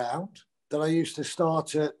milk round that I used to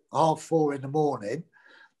start at 4:30 in the morning,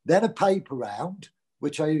 then a paper round,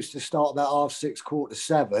 which I used to start about 6:30,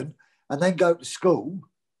 7:15, and then go to school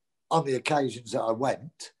on the occasions that I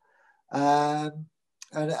went. And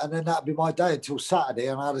then that'd be my day until Saturday,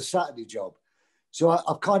 and I had a Saturday job. So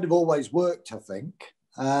I've kind of always worked, I think.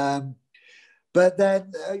 But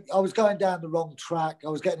then I was going down the wrong track. I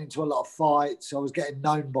was getting into a lot of fights. I was getting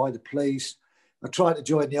known by the police. I tried to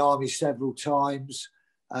join the army several times.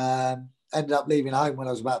 Ended up leaving home when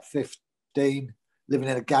I was about 15, living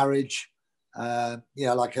in a garage,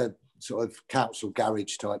 like a sort of council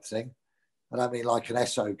garage type thing. I don't mean like an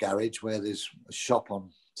Esso garage where there's a shop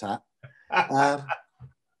on tap. And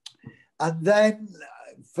then,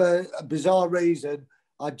 for a bizarre reason,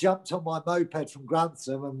 I jumped on my moped from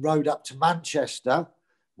Grantham and rode up to Manchester,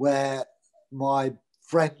 where my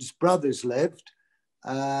friend's brothers lived,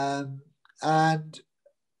 and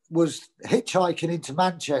was hitchhiking into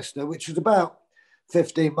Manchester, which was about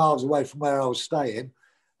 15 miles away from where I was staying.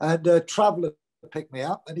 And a traveller picked me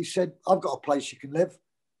up and he said, I've got a place you can live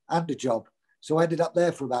and a job. So I ended up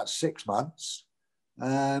there for about 6 months.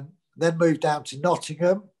 Then moved down to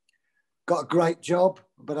Nottingham, got a great job,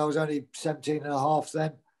 but I was only 17 and a half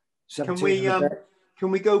then.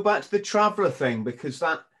 Can we go back to the traveller thing? Because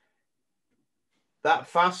that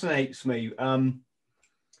fascinates me.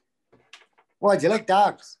 Why, do you like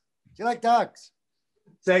dogs? Do you like dogs?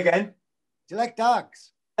 Say again. Do you like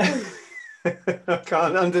dogs? I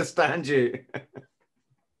can't understand you.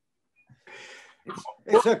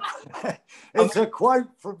 It's a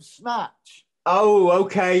quote from Snatch. Oh,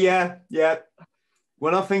 okay, yeah.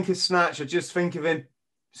 When I think of Snatch, I just think of him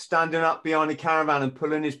standing up behind a caravan and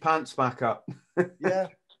pulling his pants back up. Yeah.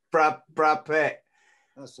 Brad Pitt.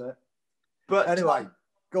 That's it. But anyway,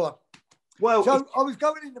 go on. Well, so I was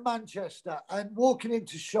going into Manchester and walking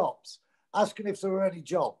into shops, asking if there were any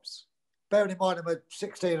jobs. Bearing in mind I'm a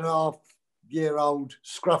 16-and-a-half-year-old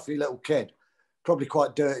scruffy little kid, probably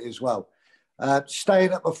quite dirty as well.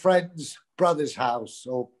 Staying at my friend's brother's house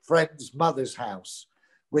or friend's mother's house,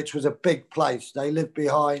 which was a big place. They lived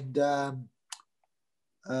behind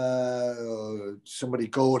somebody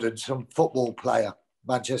Gordon, some football player,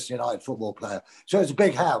 Manchester United football player. So it's a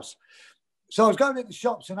big house. So I was going into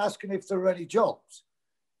shops and asking if there were any jobs.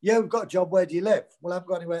 Yeah, we've got a job. Where do you live? Well, I haven't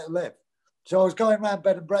got anywhere to live. So I was going around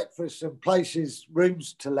bed and breakfast and places,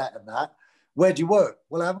 rooms to let and that. Where do you work?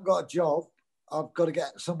 Well, I haven't got a job. I've got to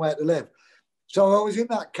get somewhere to live. So I was in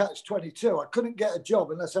that catch-22. I couldn't get a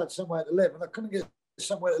job unless I had somewhere to live, and I couldn't get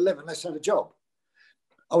somewhere to live unless I had a job.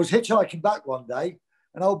 I was hitchhiking back one day.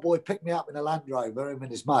 An old boy picked me up in a Land Rover, him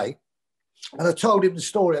and his mate, and I told him the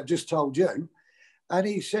story I've just told you. And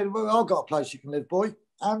he said, well, I've got a place you can live, boy,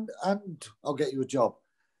 and I'll get you a job.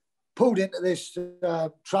 Pulled into this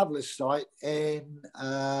traveller's site in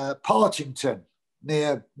Partington,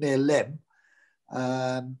 near Lymm.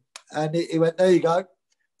 And he went, there you go,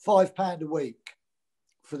 £5 a week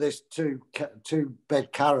for this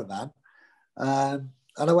two-bed caravan. And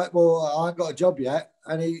I went, well, I ain't got a job yet.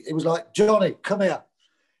 And he was like, Johnny, come here.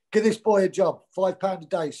 Give this boy a job, £5 a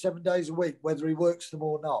day, 7 days a week, whether he works them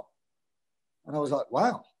or not. And I was like,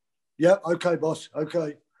 wow. Yeah, okay, boss,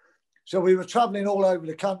 okay. So we were travelling all over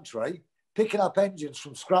the country, picking up engines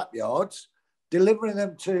from scrapyards, delivering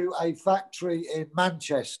them to a factory in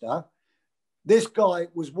Manchester. This guy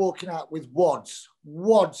was walking out with wads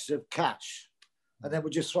of cash, and then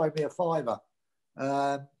would just throw me a fiver.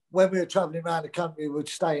 When we were travelling around the country, we would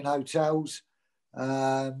stay in hotels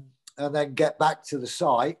and then get back to the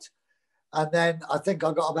site. And then I think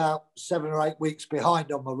I got about 7 or 8 weeks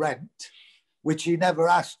behind on my rent, which he never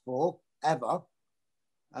asked for, ever.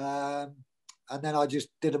 And then I just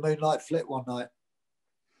did a moonlight flip one night.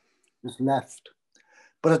 Just left.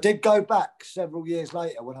 But I did go back several years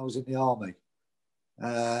later when I was in the army.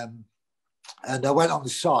 And I went on the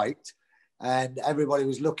site and everybody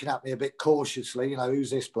was looking at me a bit cautiously, you know,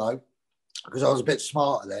 who's this bloke? Because I was a bit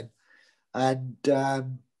smarter then. And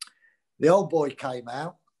the old boy came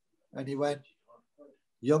out and he went,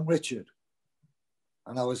 young Richard.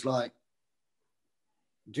 And I was like,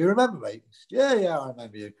 do you remember me? Yeah, I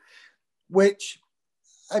remember you. Which,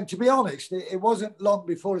 and to be honest, it wasn't long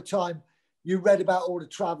before the time you read about all the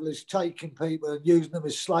travellers taking people and using them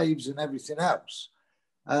as slaves and everything else.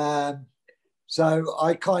 So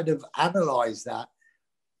I kind of analysed that.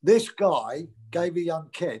 This guy gave a young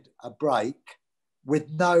kid a break with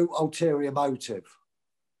no ulterior motive.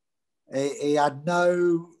 He had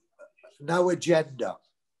no agenda.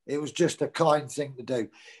 It was just a kind thing to do.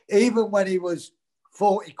 Even when he was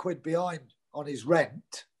 40 quid behind on his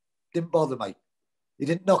rent, didn't bother me. He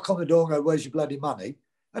didn't knock on the door and go, where's your bloody money?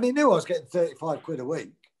 And he knew I was getting 35 quid a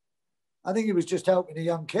week. I think he was just helping a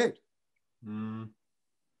young kid.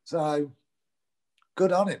 So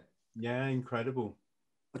good on him. Yeah, incredible.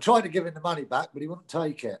 I tried to give him the money back, but he wouldn't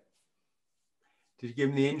take it. Did you give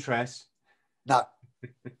him the interest? No.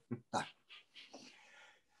 No.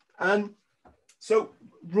 And so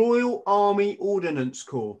Royal Army Ordnance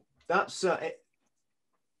Corps, that's,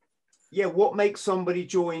 yeah, what makes somebody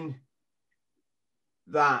join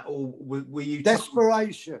that? Or were you...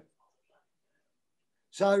 Desperation.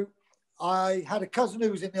 So I had a cousin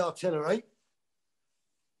who was in the artillery.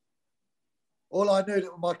 All I knew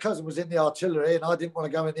that my cousin was in the artillery and I didn't want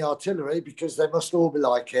to go in the artillery because they must all be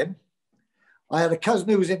like him. I had a cousin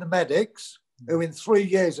who was in the medics who in 3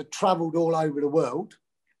 years had travelled all over the world.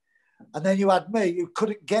 And then you had me who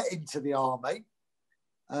couldn't get into the army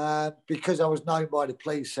because I was known by the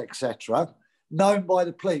police, etc. Known by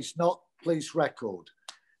the police, not police record.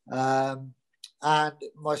 And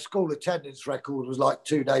my school attendance record was like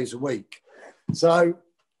 2 days a week. So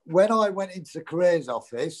when I went into the careers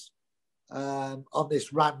office on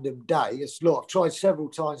this random day, it's, look, I've tried several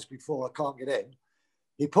times before, I can't get in.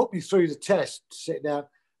 He put me through the test, sitting down.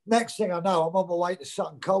 Next thing I know, I'm on my way to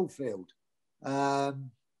Sutton Coldfield.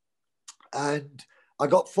 And I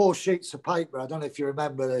got 4 sheets of paper. I don't know if you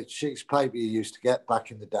remember the sheets of paper you used to get back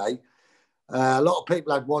in the day. A lot of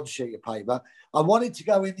people had 1 sheet of paper. I wanted to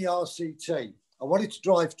go in the RCT. I wanted to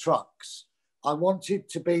drive trucks. I wanted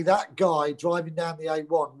to be that guy driving down the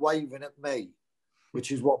A1 waving at me,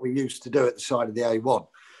 which is what we used to do at the side of the A1.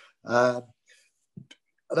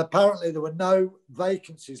 And apparently there were no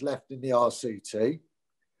vacancies left in the RCT,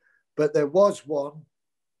 but there was one.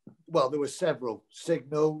 Well, there were several: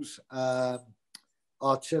 signals,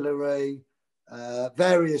 artillery,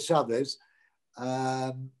 various others,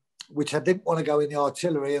 which I didn't want to go in the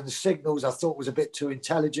artillery, and the signals I thought was a bit too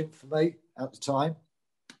intelligent for me at the time.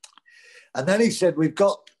 And then he said, we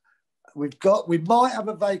might have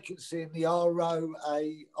a vacancy in the RAO,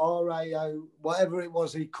 whatever it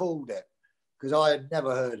was he called it, because I had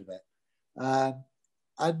never heard of it.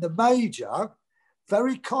 And the major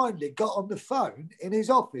very kindly got on the phone in his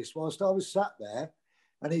office whilst I was sat there.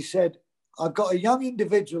 And he said, I've got a young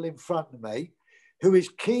individual in front of me who is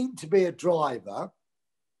keen to be a driver.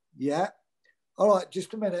 Yeah. All right,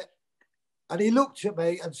 just a minute. And he looked at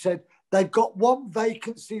me and said, they've got 1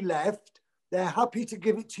 vacancy left. They're happy to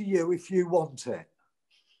give it to you if you want it.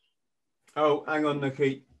 Oh, hang on,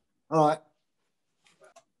 Nooky. All right.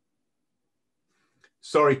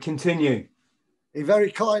 Sorry, continue. He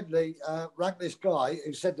very kindly rang this guy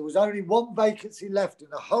who said there was only 1 vacancy left in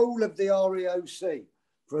the whole of the REOC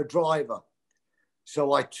for a driver.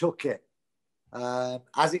 So I took it.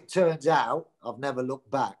 As it turns out, I've never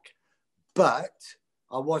looked back, but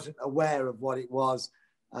I wasn't aware of what it was.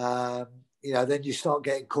 You know, then you start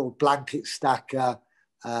getting called blanket stacker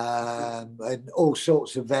and all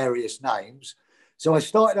sorts of various names. So I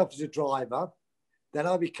started off as a driver. Then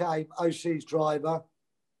I became OC's driver,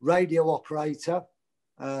 radio operator,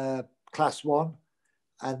 class 1.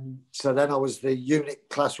 And so then I was the unit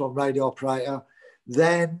class 1 radio operator.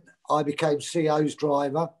 Then I became CO's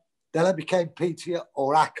driver. Then I became PT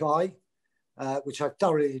or ACI, which I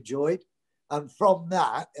thoroughly enjoyed. And from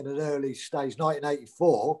that, in an early stage,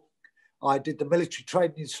 1984, I did the military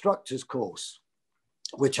training instructors course,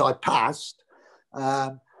 which I passed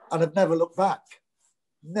and I've never looked back.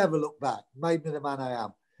 Never looked back. Made me the man I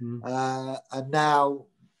am. And now,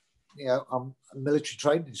 you know, I'm a military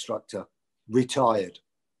training instructor, retired.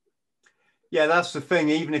 Yeah, that's the thing.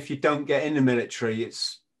 Even if you don't get in the military,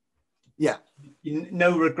 it's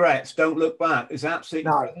no regrets. Don't look back. It's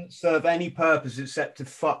absolutely doesn't serve any purpose except to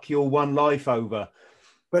fuck your one life over.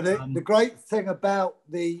 But the great thing about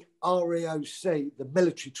the REOC, the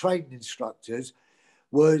military training instructors,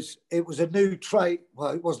 it was a new trade.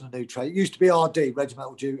 Well, it wasn't a new trade. It used to be RD,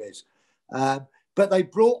 regimental duties. But they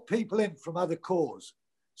brought people in from other corps.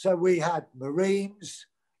 So we had Marines,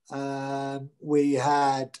 we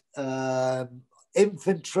had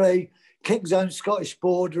infantry, King's Own Scottish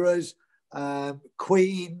Borderers,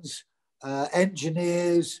 Queens,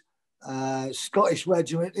 engineers, Scottish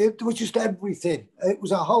Regiment. It was just everything. It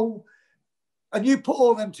was a whole, and you put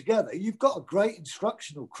all them together, you've got a great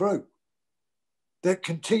instructional crew that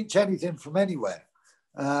can teach anything from anywhere.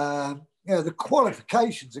 The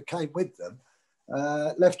qualifications that came with them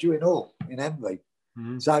left you in awe, in envy.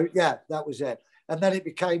 Mm-hmm. So, yeah, that was it. And then it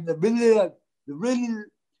became the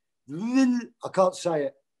I can't say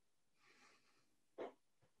it.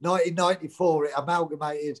 1994, it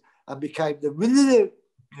amalgamated and became the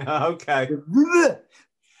okay.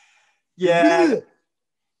 Yeah.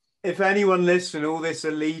 If anyone listening, all this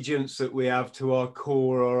allegiance that we have to our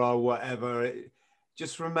core or our whatever,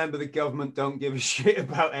 just remember the government don't give a shit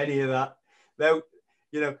about any of that.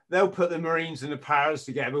 They'll put the Marines and the Paras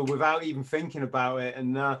together without even thinking about it,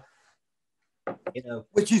 and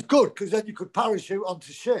which is good because then you could parachute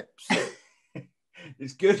onto ships.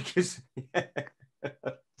 It's good because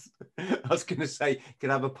I was going to say you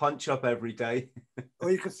could have a punch up every day,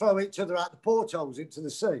 or you could throw each other out the portholes into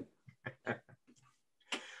the sea.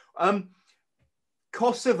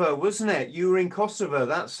 Kosovo, wasn't it? You were in Kosovo.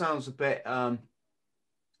 That sounds a bit.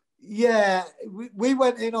 Yeah, we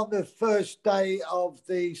went in on the first day of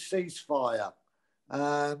the ceasefire.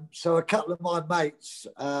 So a couple of my mates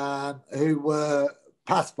who were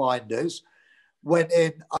pathfinders went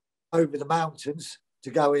in over the mountains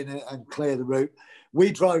to go in and clear the route.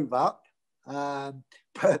 We drove up,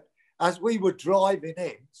 but as we were driving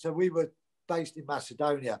in, so we were based in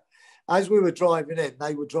Macedonia. As we were driving in,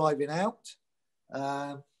 they were driving out,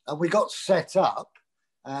 and we got set up,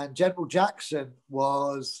 and General Jackson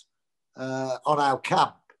was on our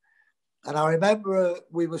camp. And I remember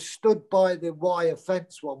we were stood by the wire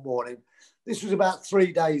fence one morning. This was about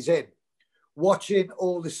 3 days in, watching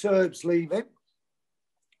all the Serbs leaving.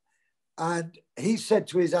 And he said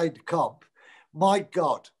to his aide-de-camp, my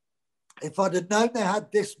God, if I'd have known they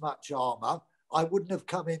had this much armour, I wouldn't have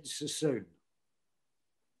come in so soon.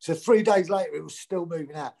 So 3 days later, it was still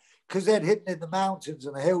moving out because they'd hidden in the mountains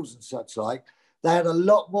and the hills and such like. They had a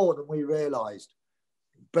lot more than we realised.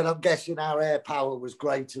 But I'm guessing our air power was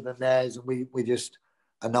greater than theirs, and we just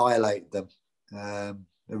annihilated them.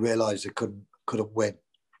 They realised they couldn't win.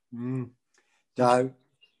 Mm. So,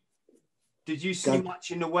 did you see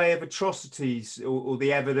much in the way of atrocities or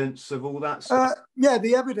the evidence of all that stuff? Yeah,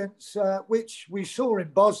 the evidence, which we saw in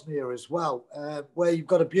Bosnia as well, where you've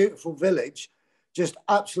got a beautiful village just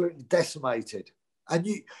absolutely decimated. And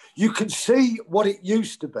you can see what it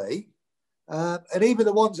used to be, and even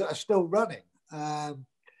the ones that are still running.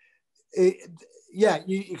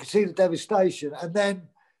 You can see the devastation. And then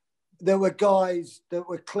there were guys that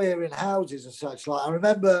were clearing houses and such like. I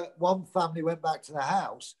remember one family went back to the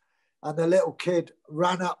house and the little kid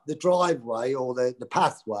ran up the driveway or the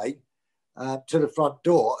pathway to the front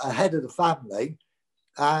door ahead of the family,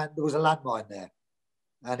 and there was a landmine there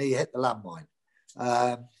and he hit the landmine.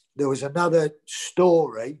 There was another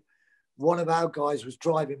story. One of our guys was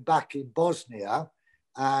driving back in Bosnia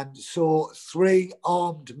and saw 3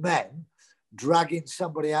 armed men dragging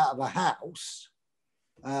somebody out of a house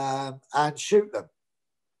and shoot them.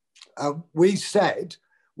 We said,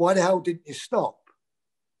 why the hell didn't you stop?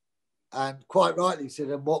 And quite rightly said,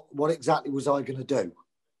 and what exactly was I going to do?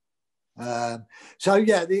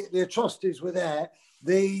 The atrocities were there.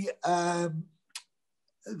 The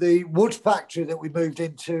wood factory that we moved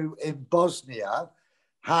into in Bosnia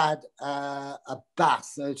had a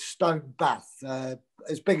bath, a stone bath,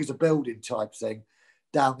 as big as a building type thing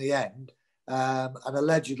down the end. And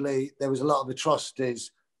allegedly there was a lot of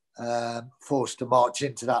atrocities forced to march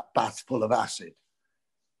into that bath full of acid.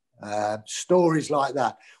 Stories like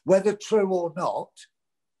that, whether true or not,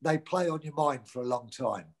 they play on your mind for a long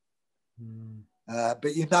time. But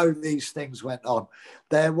these things went on.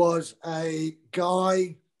 There was a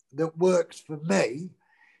guy that worked for me.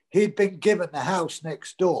 He'd been given the house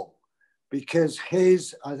next door because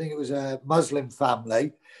I think it was a Muslim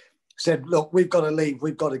family, said, look, we've got to leave,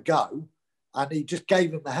 we've got to go. And he just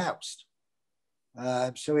gave him the house.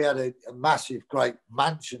 So he had a massive, great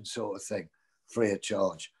mansion sort of thing, free of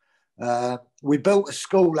charge. We built a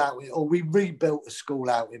school we rebuilt a school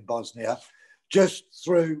out in Bosnia just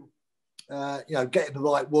through, getting the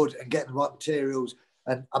right wood and getting the right materials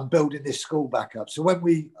and building this school back up. So when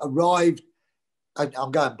we arrived, and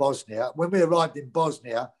I'm going Bosnia, when we arrived in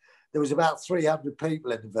Bosnia, there was about 300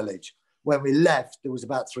 people in the village. When we left, there was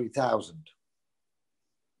about 3,000.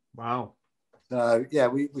 Wow. So yeah,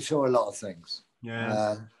 we saw a lot of things.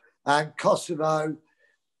 Yeah. And Kosovo,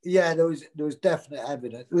 yeah, there was definite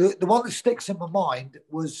evidence. The one that sticks in my mind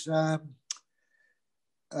was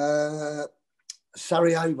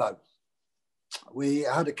Sarajevo. We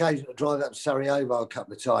had occasion to drive up to Sarajevo a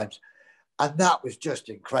couple of times, and that was just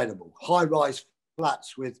incredible. High-rise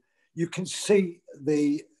flats with, you can see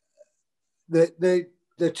the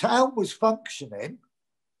town was functioning,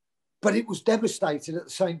 but it was devastated at the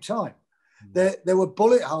same time. There were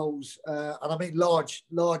bullet holes, and I mean large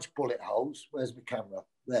bullet holes. Where's my camera?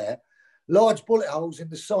 There. Large bullet holes in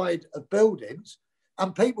the side of buildings,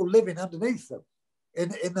 and people living underneath them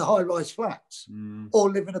in the high-rise flats or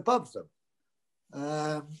living above them.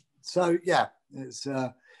 So, yeah, it's.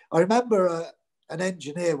 I remember an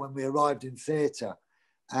engineer when we arrived in theatre,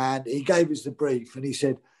 and he gave us the brief, and he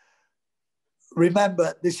said,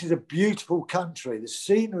 remember, this is a beautiful country. The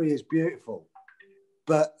scenery is beautiful,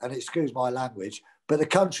 but, and excuse my language, but the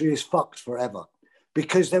country is fucked forever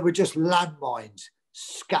because there were just landmines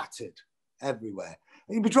scattered everywhere.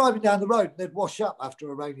 And you'd be driving down the road and they'd wash up after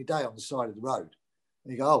a rainy day on the side of the road.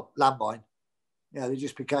 And you go, oh, landmine. Yeah, they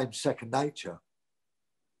just became second nature.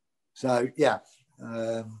 So, yeah,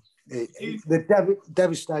 the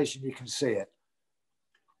devastation, you can see it.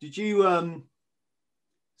 Did you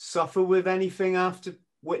suffer with anything after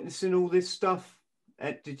witnessing all this stuff?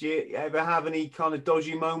 Did you ever have any kind of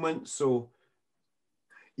dodgy moments or?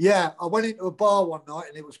 Yeah, I went into a bar one night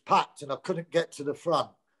and it was packed and I couldn't get to the front.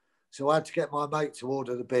 So I had to get my mate to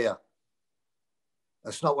order the beer.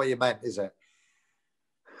 That's not what you meant, is it?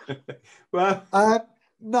 Well,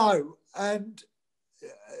 no. And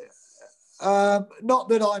not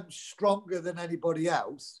that I'm stronger than anybody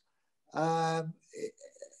else.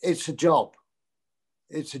 It's a job.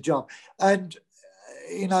 It's a job. And,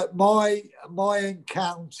 you know, my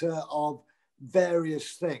encounter of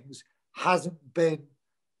various things hasn't been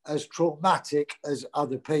as traumatic as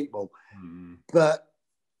other people. But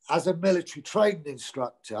as a military training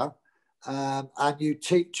instructor, and you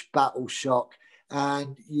teach battle shock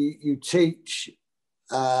and you teach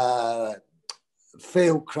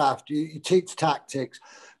field craft, you teach tactics.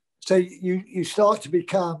 So you start to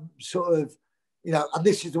become sort of, you know, and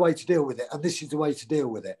this is the way to deal with it, and this is the way to deal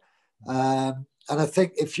with it. And I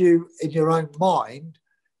think if you, in your own mind,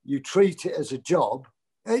 you treat it as a job,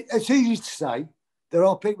 it's easy to say. There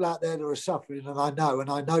are people out there that are suffering, and I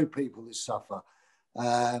know people that suffer.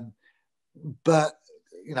 But,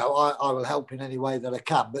 you know, I will help in any way that I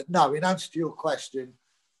can. But no, in answer to your question,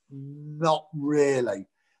 not really.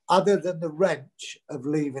 Other than the wrench of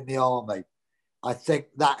leaving the army, I think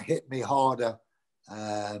that hit me harder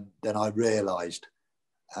than I realised.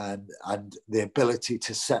 And the ability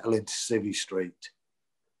to settle into Civvy Street,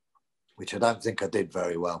 which I don't think I did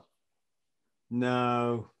very well.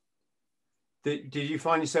 No. Did you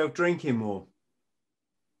find yourself drinking more?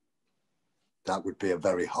 That would be a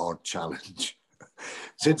very hard challenge.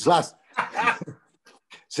 Since last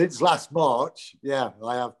March, yeah,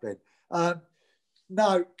 I have been.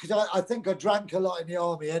 No, because I think I drank a lot in the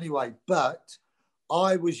army anyway, but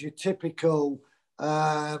I was your typical,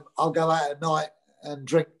 I'll go out at night and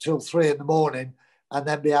drink till 3 a.m. and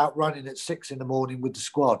then be out running at 6 a.m. with the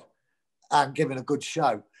squad and giving a good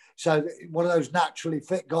show. So one of those naturally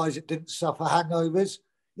fit guys that didn't suffer hangovers,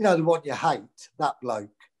 you know, the one you hate, that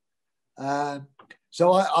bloke.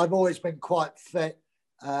 So I've always been quite fit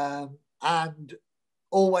and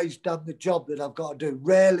always done the job that I've got to do.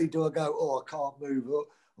 Rarely do I go, oh, I can't move,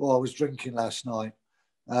 or I was drinking last night.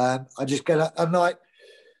 I just get up, and like,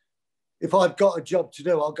 if I've got a job to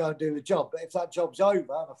do, I'll go and do the job. But if that job's over and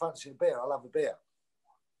I fancy a beer, I'll have a beer.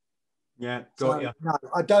 Yeah, got you. No,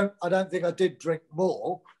 I don't think I did drink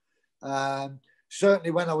more.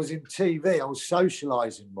 Certainly when I was in TV, I was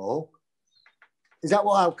socialising more. Is that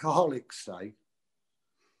what alcoholics say?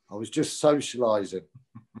 I was just socialising.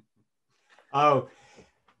 Oh,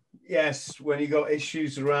 yes. When you got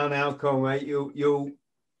issues around alcohol, mate,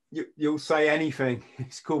 you'll say anything.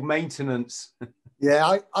 It's called maintenance.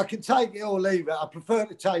 Yeah, I can take it or leave it. I prefer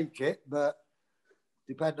to take it, but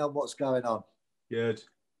depending on what's going on. Good.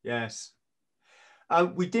 Yes.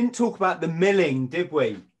 We didn't talk about the milling, did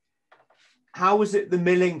we? How was it, the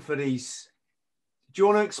milling for these? Do you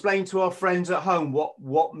want to explain to our friends at home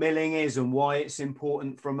what milling is and why it's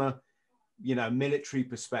important from a, you know, military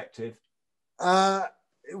perspective?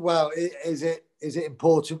 Well, is it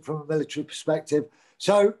important from a military perspective?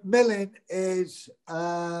 So milling is,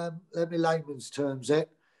 let me layman's terms it,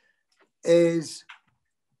 is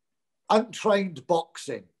untrained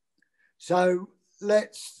boxing. So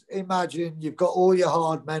let's imagine you've got all your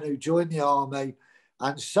hard men who join the army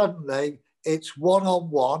and suddenly it's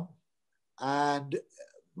one-on-one and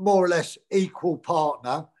more or less equal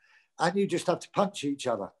partner, and you just have to punch each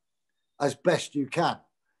other as best you can.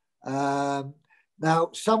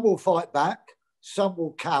 Now, some will fight back, some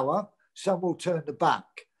will cower, some will turn the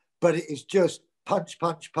back, but it is just punch,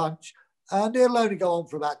 punch, punch. And it'll only go on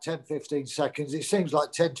for about 10, 15 seconds. It seems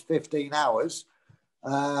like 10 to 15 hours.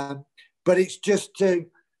 But it's just to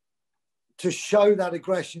show that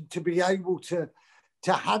aggression, to be able to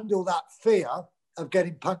handle that fear of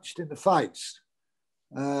getting punched in the face.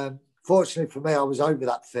 Fortunately for me, I was over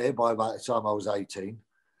that fear by about the time I was 18.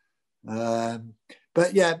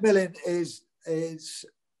 But yeah, milling is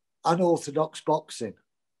unorthodox boxing.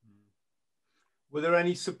 Were there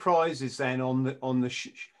any surprises then on the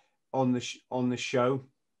show?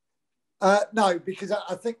 No, because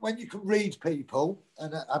I think when you can read people,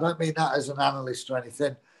 and I don't mean that as an analyst or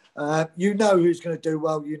anything, you know who's going to do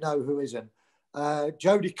well, you know who isn't.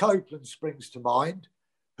 Jodie Copeland springs to mind,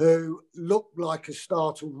 who looked like a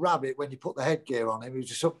startled rabbit when you put the headgear on him. He was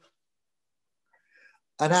just up,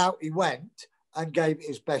 and out he went and gave it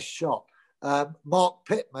his best shot. Mark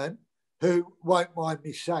Pittman, who won't mind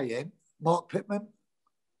me saying, Mark Pittman?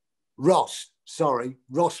 Ross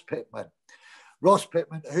Pittman. Ross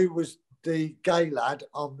Pittman, who was the gay lad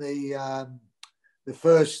on the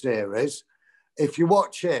first series. If you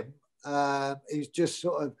watch him, he's just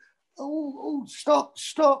sort of,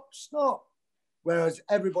 stop. Whereas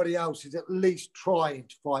everybody else is at least trying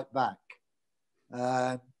to fight back.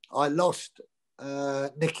 I lost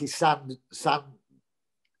Nicky Sanderson.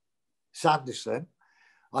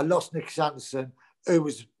 I lost Nicky Sanderson, who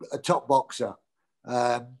was a top boxer.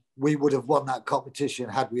 We would have won that competition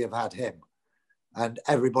had we have had him. And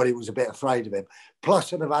everybody was a bit afraid of him.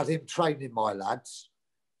 Plus, I'd have had him training my lads.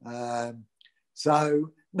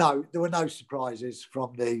 So, no, there were no surprises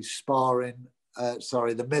from the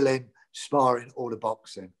the milling, sparring, or the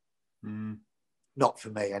boxing. Not for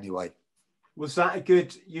me, anyway. Was that a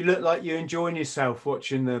good... You look like you're enjoying yourself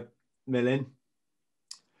watching the milling.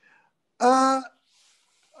 I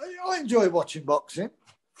enjoy watching boxing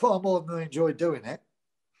far more than I enjoy doing it.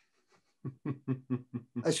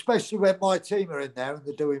 Especially when my team are in there and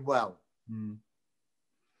they're doing well.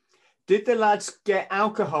 Did the lads get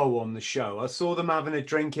alcohol on the show? I saw them having a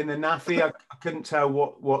drink in the naffy. I couldn't tell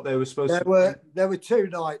what they were supposed to do. There were two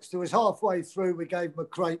nights. There was halfway through, we gave them a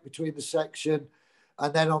crate between the section.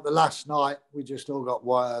 And then on the last night, we just all got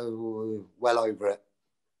well over it.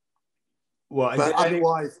 What? But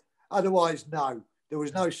otherwise, no. There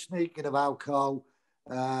was no sneaking of alcohol.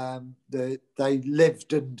 They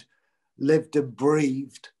lived and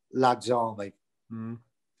breathed Lads Army.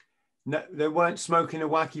 No, they weren't smoking a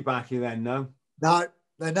wacky backy then, no? No,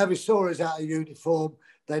 they never saw us out of uniform.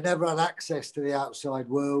 They never had access to the outside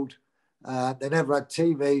world. They never had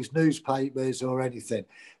TVs, newspapers or anything.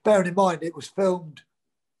 Bearing in mind, it was filmed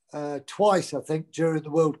twice, I think, during the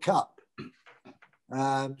World Cup.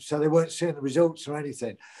 So they weren't seeing the results or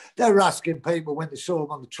anything. They were asking people when they saw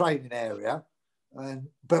them on the training area.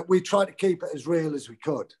 But we tried to keep it as real as we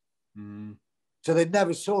could. So they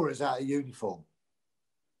never saw us out of uniform.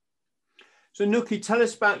 So, Nooky, tell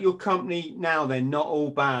us about your company now then, Not All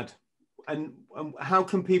Bad. And how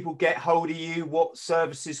can people get hold of you? What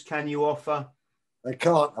services can you offer? They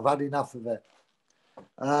can't. I've had enough of it.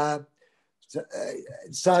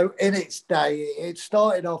 So in its day, it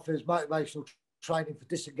started off as motivational training for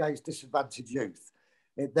disengaged, disadvantaged youth.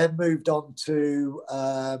 It then moved on to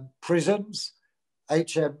prisons,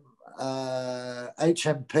 HMPs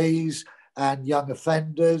and young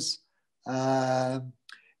offenders,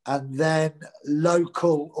 and then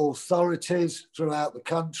local authorities throughout the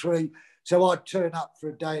country. So I'd turn up for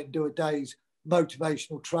a day and do a day's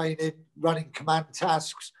motivational training, running command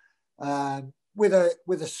tasks with a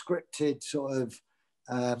scripted sort of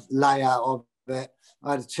layout of it.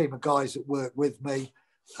 I had a team of guys that worked with me,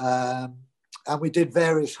 and we did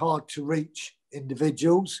various hard to reach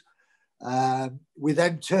individuals. We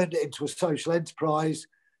then turned it into a social enterprise,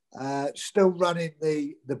 still running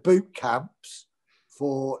the boot camps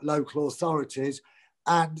for local authorities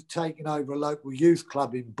and taking over a local youth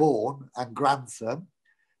club in Bourne and Grantham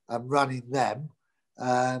and running them.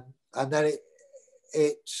 And then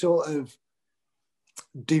it sort of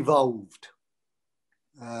devolved.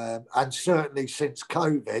 And certainly since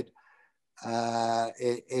COVID,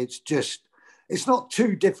 it's not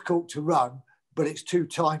too difficult to run, but it's too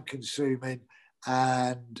time consuming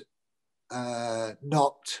and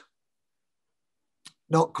not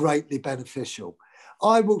greatly beneficial.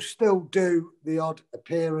 I will still do the odd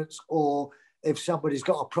appearance, or if somebody's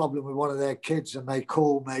got a problem with one of their kids and they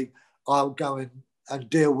call me, I'll go and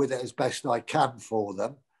deal with it as best I can for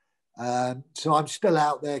them. So I'm still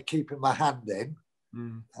out there keeping my hand in,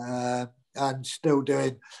 and still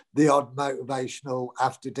doing the odd motivational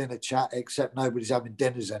after dinner chat, except nobody's having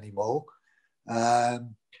dinners anymore.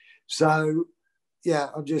 So yeah,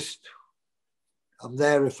 I'm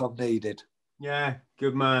there if I'm needed. Yeah,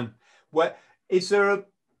 good man. What is there are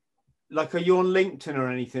you on LinkedIn or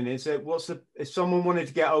anything? If someone wanted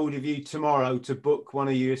to get hold of you tomorrow to book one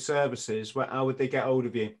of your services, how would they get hold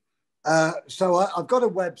of you? So I've got a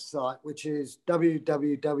website, which is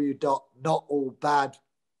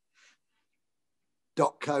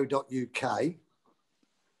www.notallbad.co.uk,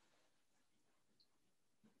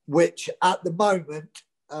 which at the moment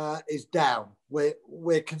is down.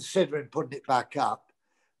 We're considering putting it back up,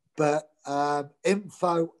 but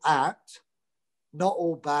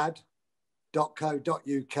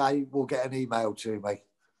info@notallbad.co.uk will get an email to me.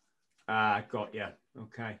 Got you.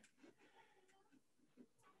 Okay.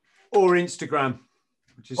 Or Instagram,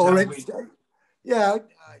 which is yeah.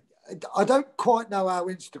 I don't quite know how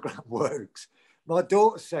Instagram works. My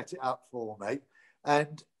daughter set it up for me,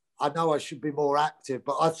 and I know I should be more active,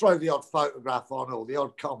 but I throw the odd photograph on or the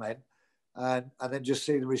odd comment, and then just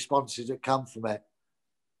see the responses that come from it.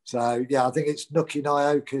 So yeah, I think it's Nooky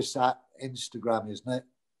Nauyokas at Instagram, isn't it?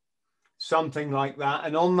 Something like that.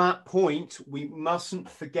 And on that point, we mustn't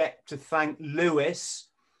forget to thank Lewis.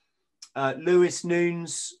 Lewis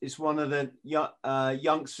Noons is one of the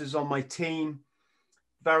youngsters on my team.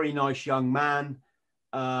 Very nice young man.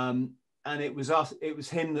 And it was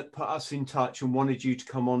him that put us in touch and wanted you to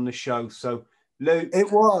come on the show. So Lou.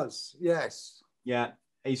 It was, yes. Yeah.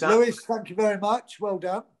 Lewis, thank you very much. Well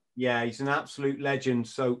done. Yeah, he's an absolute legend.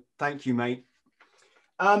 So thank you, mate.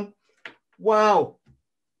 Wow.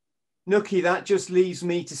 Nooky, that just leaves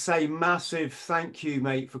me to say massive thank you,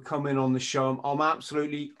 mate, for coming on the show. I'm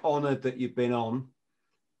absolutely honoured that you've been on.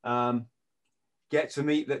 Get to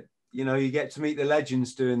meet you get to meet the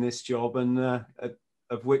legends doing this job, and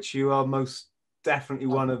of which you are most definitely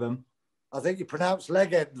one of them. I think you pronounced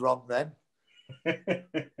leg end wrong then.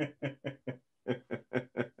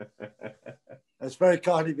 It's very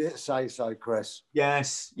kind of you to say so, Chris.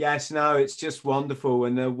 Yes, no, it's just wonderful.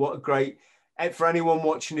 And what a great, for anyone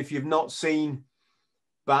watching, if you've not seen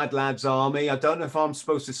Bad Lads Army, I don't know if I'm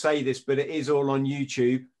supposed to say this, but it is all on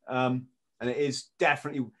YouTube. And it is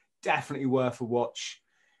definitely worth a watch.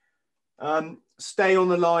 Stay on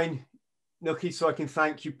the line, Nooky, so I can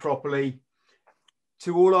thank you properly.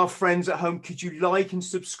 To all our friends at home, could you like and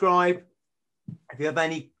subscribe? If you have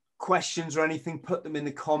any questions or anything, put them in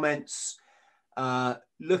the comments.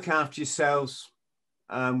 Look after yourselves,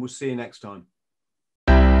 and we'll see you next time.